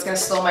 15, so it's gonna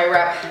slow my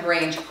rep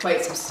range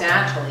quite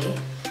substantially.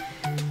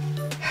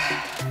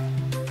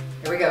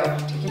 Here we go,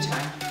 take your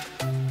time.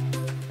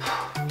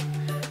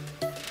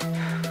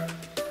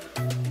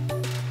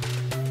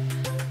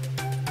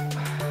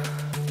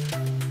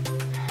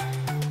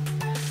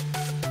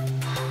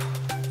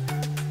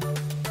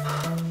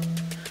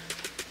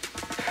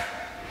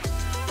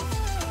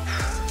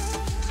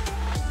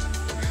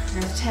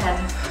 There's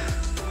 10.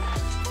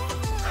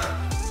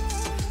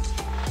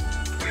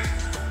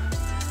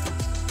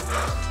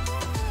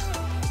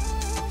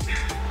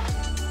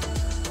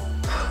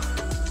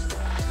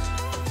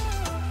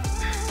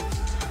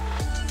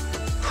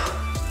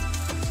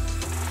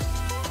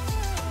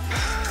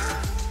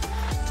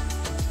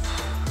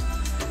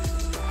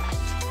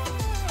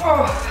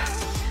 Oh,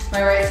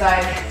 my right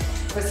side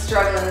was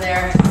struggling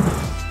there.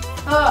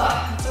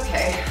 Oh, it's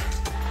okay.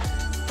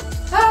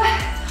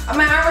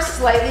 My arm was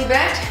slightly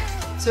bent,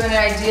 so in an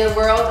ideal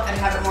world, I'd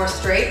have it more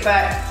straight,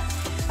 but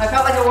I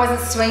felt like I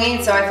wasn't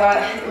swinging, so I thought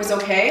it was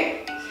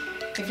okay.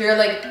 If you're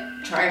like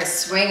trying to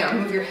swing or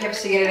move your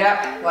hips to get it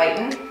up,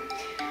 lighten.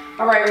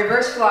 All right,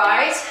 reverse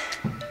flies.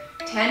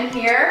 10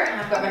 here,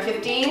 I've got my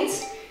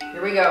 15s.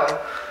 Here we go.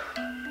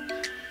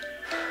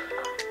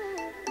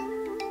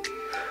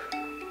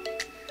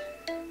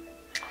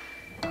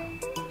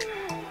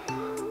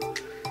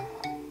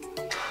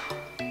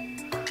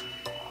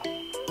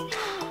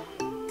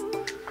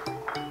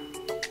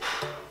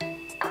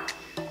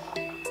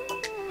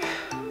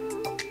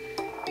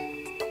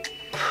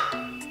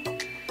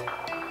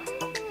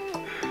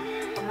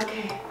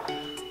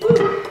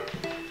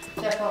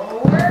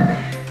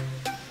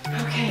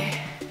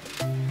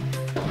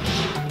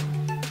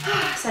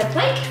 Side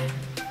plank.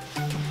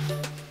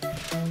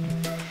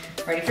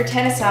 Ready for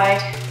 10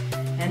 aside,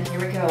 and here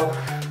we go.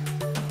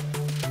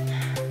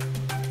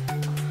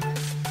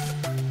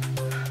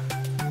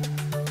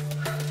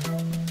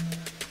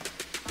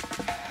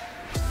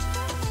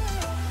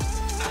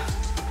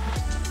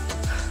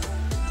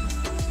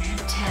 And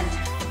 10.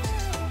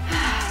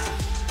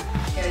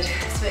 Good,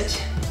 switch.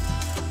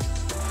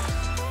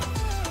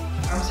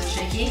 Arms are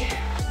shaky.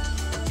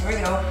 Here we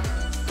go.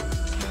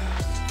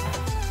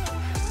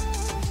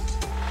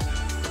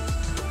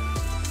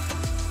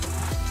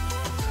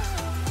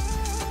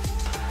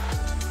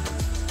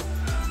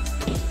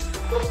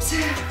 Oops.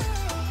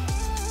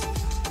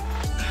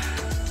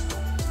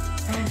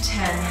 And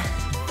 10.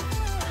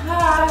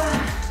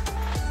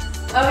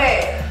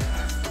 Okay.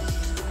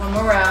 One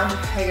more round.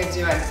 How you guys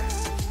doing?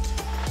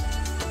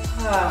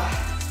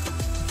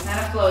 Kind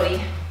of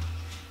floaty.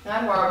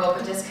 Not horrible,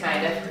 but just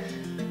kind of.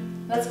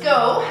 Let's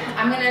go.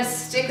 I'm gonna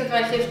stick with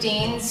my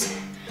 15s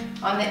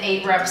on the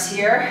 8 reps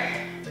here.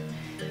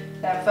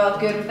 That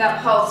felt good with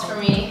that pulse for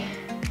me.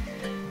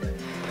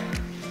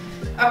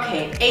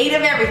 Okay, 8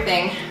 of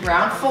everything,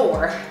 round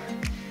 4.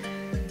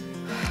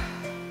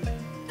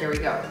 Here we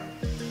go.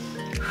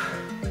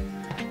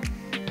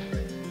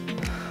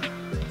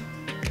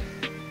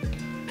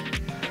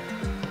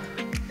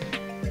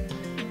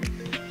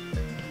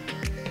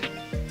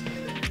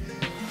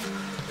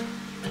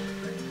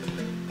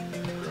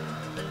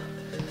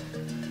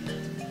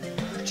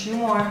 Two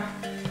more.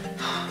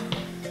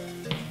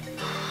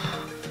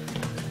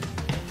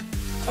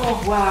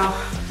 Oh, wow.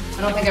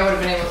 I don't think I would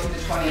have been able to do the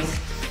 20s.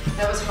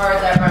 That was hard,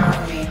 that round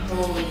for me.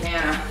 Holy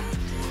Hannah.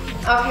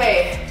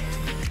 Okay,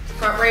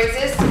 front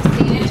raises,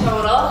 16 in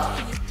total.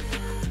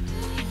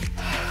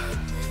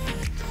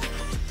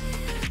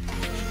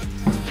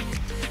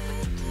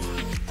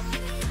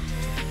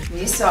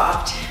 Knees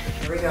soft.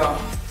 Here we go.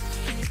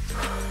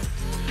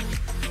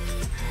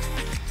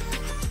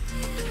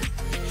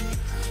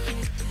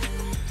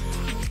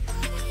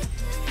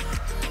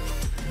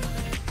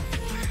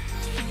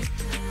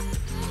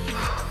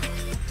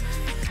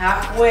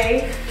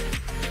 Halfway.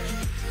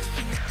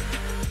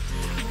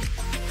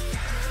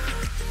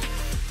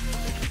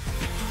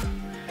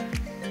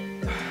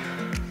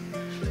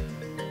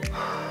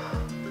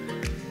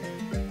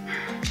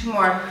 Two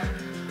more.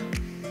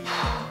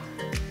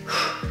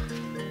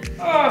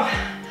 Oh,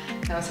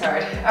 that was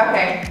hard.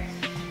 Okay.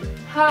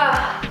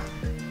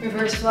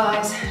 Reverse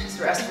flies. Just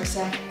rest for a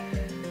sec.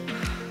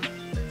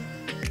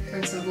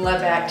 Bring some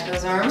blood back to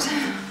those arms.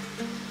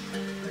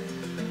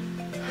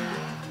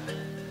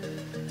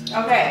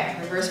 Okay,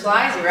 reverse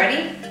flies, you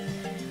ready?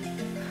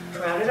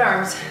 Rounded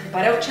arms,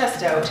 butt out,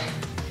 chest out.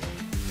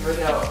 Here we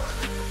go.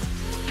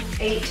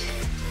 8.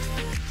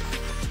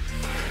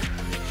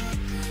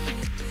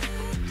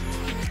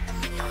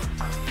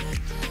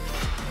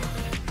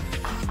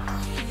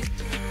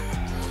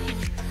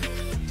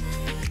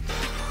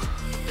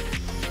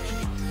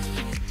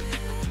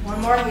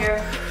 One more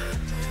here.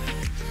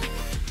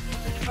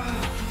 Oh,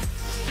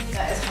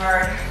 that is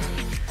hard.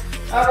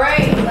 All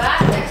right,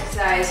 last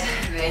exercise,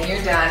 then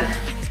you're done.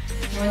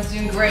 Everyone's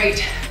doing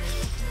great.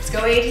 Let's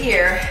go 8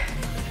 here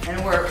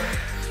and work.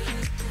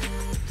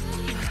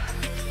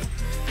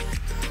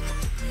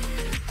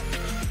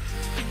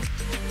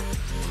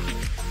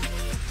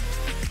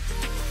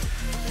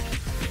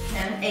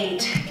 And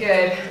 8,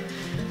 good.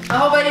 I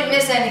hope I didn't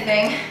miss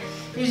anything.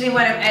 Usually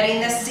when I'm editing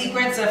this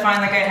sequence, I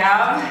find like I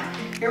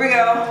have. Here we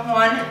go,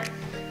 1.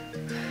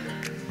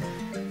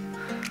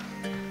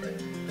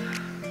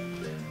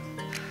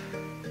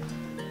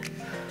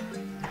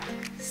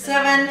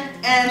 7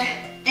 and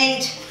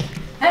 8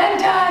 and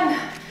done.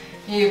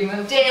 You've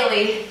moved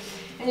daily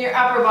in your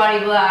upper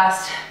body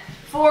blast.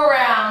 4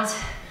 rounds.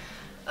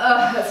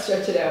 Let's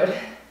stretch it out.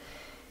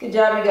 Good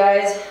job, you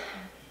guys.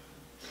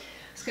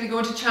 Just gonna go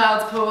into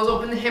child's pose,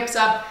 open the hips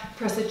up,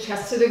 press the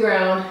chest to the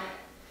ground.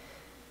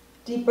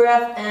 Deep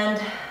breath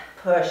and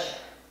push.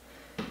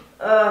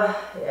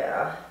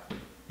 Yeah.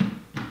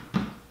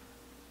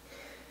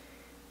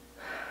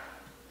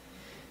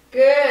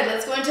 Good,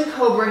 let's go into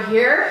cobra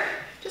here.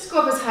 Just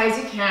go up as high as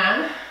you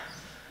can.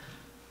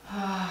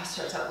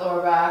 Stretch that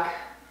lower back.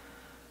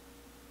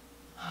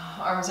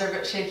 Arms are a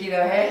bit shaky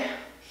though, hey?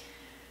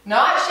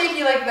 Not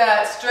shaky like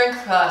that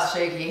strength class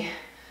shaky.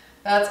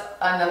 That's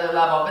another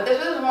level, but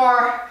this is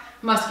more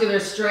muscular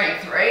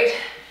strength, right?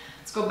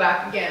 Let's go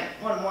back again.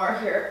 One more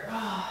here.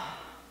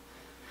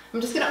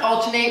 I'm just gonna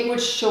alternate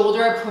which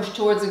shoulder I push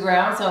towards the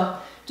ground, so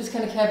just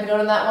kind of camping out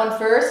on that one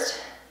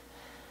first.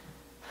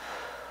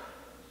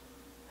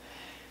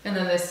 And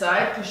then this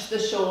side, push the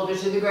shoulder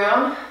to the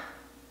ground.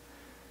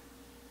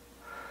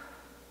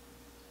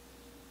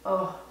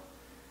 Oh,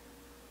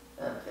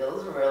 that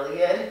feels really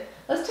good.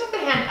 Let's tuck the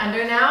hand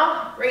under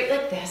now, right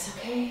like this,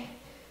 okay?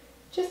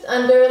 Just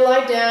under,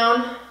 lie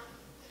down.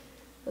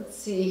 Let's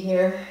see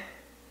here.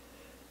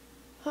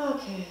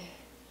 Okay,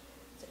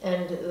 let's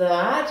end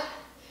that.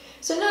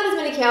 So not as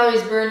many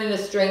calories burned in a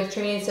strength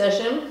training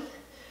session,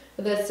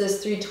 but that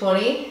says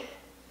 320.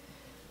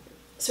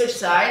 Switch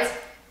sides.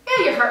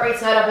 Yeah, your heart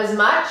rate's not up as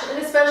much, and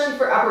especially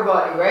for upper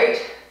body, right?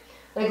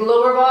 Like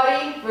lower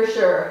body, for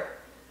sure.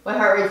 My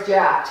heart rate's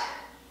jacked.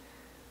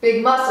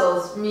 Big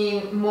muscles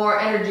mean more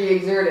energy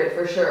exerted,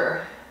 for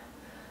sure.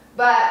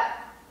 But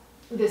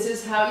this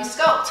is how you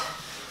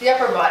sculpt the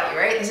upper body,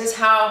 right? This is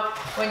how,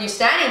 when you're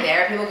standing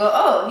there, people go,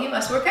 oh, you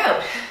must work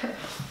out.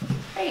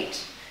 Right,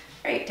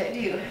 I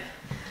do.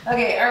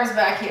 Okay, arms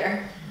back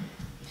here.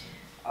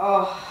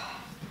 Oh,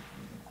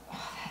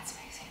 that's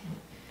amazing.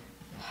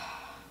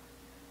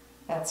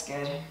 That's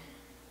good.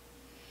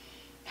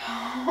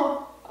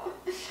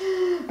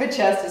 My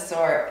chest is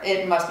sore.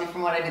 It must be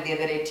from what I did the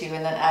other day too,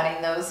 and then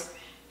adding those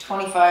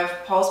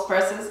 25 pulse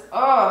presses.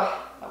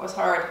 Oh, that was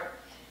hard.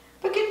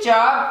 But good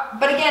job.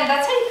 But again,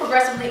 that's how you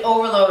progressively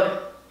overload.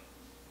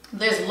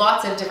 There's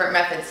lots of different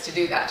methods to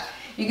do that.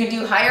 You can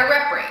do higher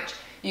rep range.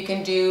 You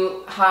can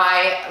do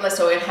high,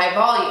 so in high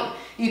volume.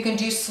 You can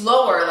do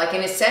slower, like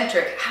an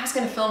eccentric. I was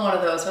gonna film one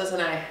of those,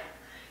 wasn't I?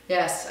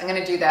 Yes, I'm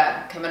gonna do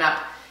that coming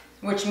up,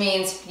 which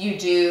means you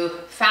do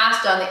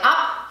fast on the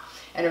up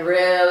and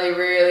really,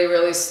 really,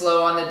 really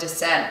slow on the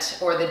descent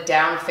or the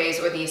down phase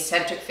or the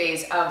eccentric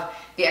phase of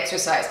the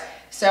exercise.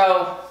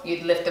 So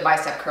you'd lift the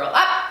bicep curl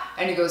up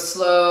and you go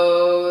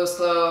slow,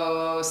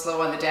 slow,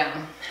 slow on the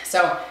down.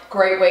 So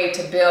great way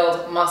to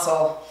build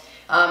muscle,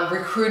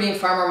 recruiting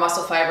far more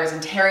muscle fibers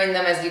and tearing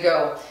them as you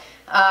go.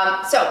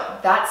 So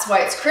that's why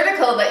it's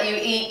critical that you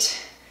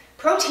eat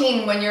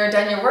protein when you're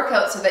done your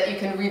workout so that you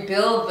can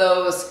rebuild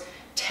those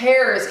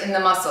tears in the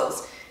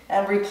muscles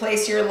and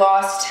replace your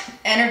lost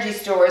energy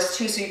stores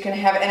too, so you can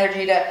have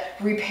energy to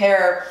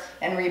repair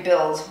and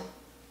rebuild.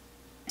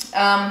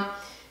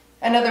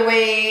 Another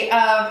way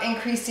of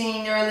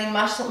increasing your lean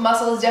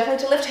muscle is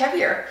definitely to lift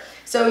heavier.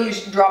 So you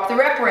should drop the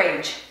rep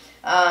range.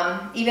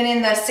 Even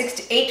in the 6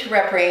 to 8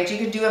 rep range, you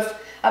could do a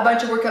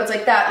bunch of workouts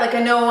like that. Like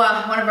I know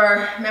one of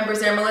our members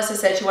there, Melissa,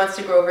 said she wants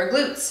to grow her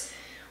glutes.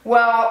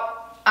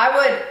 Well, I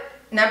would,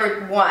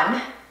 number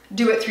 1,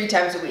 do it 3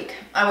 times a week.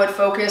 I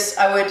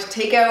would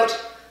take out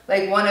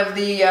like one of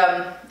the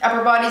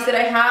upper bodies that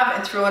I have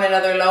and throw in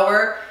another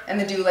lower, and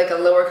then do like a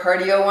lower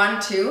cardio one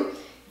too.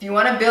 If you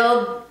want to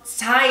build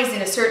size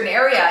in a certain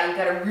area, you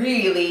got to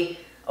really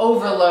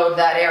overload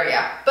that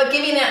area, but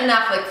giving it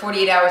enough, like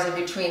 48 hours in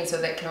between, so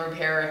that it can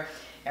repair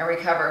and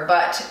recover.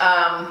 But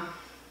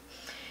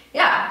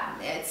yeah,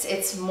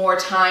 it's more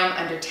time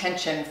under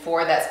tension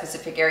for that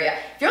specific area.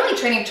 If you're only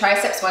training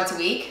triceps once a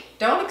week,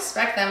 don't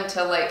expect them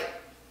to like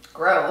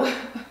grow.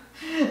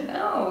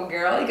 No,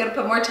 girl, you got to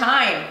put more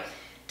time.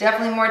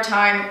 Definitely more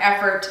time,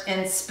 effort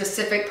in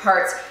specific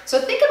parts.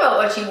 So think about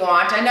what you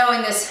want. I know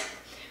in this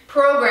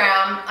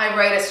program, I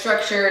write a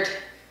structured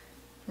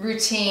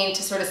routine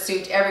to sort of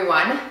suit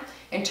everyone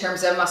in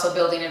terms of muscle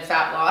building and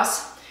fat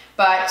loss.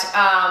 But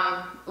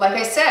like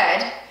I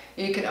said,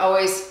 you can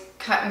always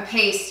cut and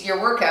paste your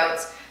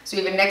workouts. So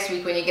even next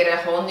week when you get a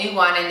whole new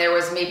one and there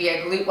was maybe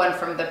a glute one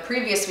from the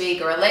previous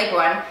week or a leg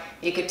one,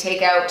 you could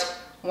take out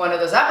one of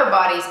those upper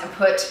bodies and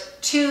put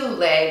 2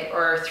 leg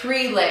or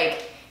 3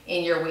 leg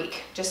in your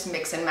week. Just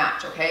mix and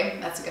match, okay?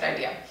 That's a good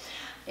idea.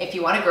 If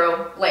you want to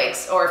grow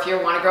legs, or if you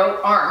want to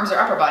grow arms or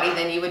upper body,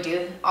 then you would do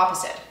the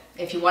opposite.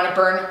 If you want to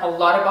burn a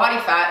lot of body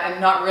fat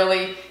and not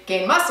really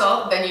gain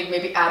muscle, then you'd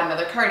maybe add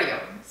another cardio.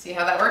 See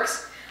how that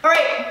works? All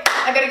right,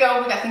 I gotta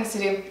go. We got things to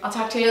do. I'll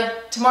talk to you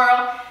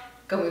tomorrow.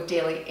 Go move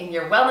daily in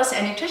your wellness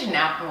and nutrition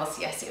now, and we'll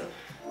see you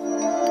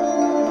soon.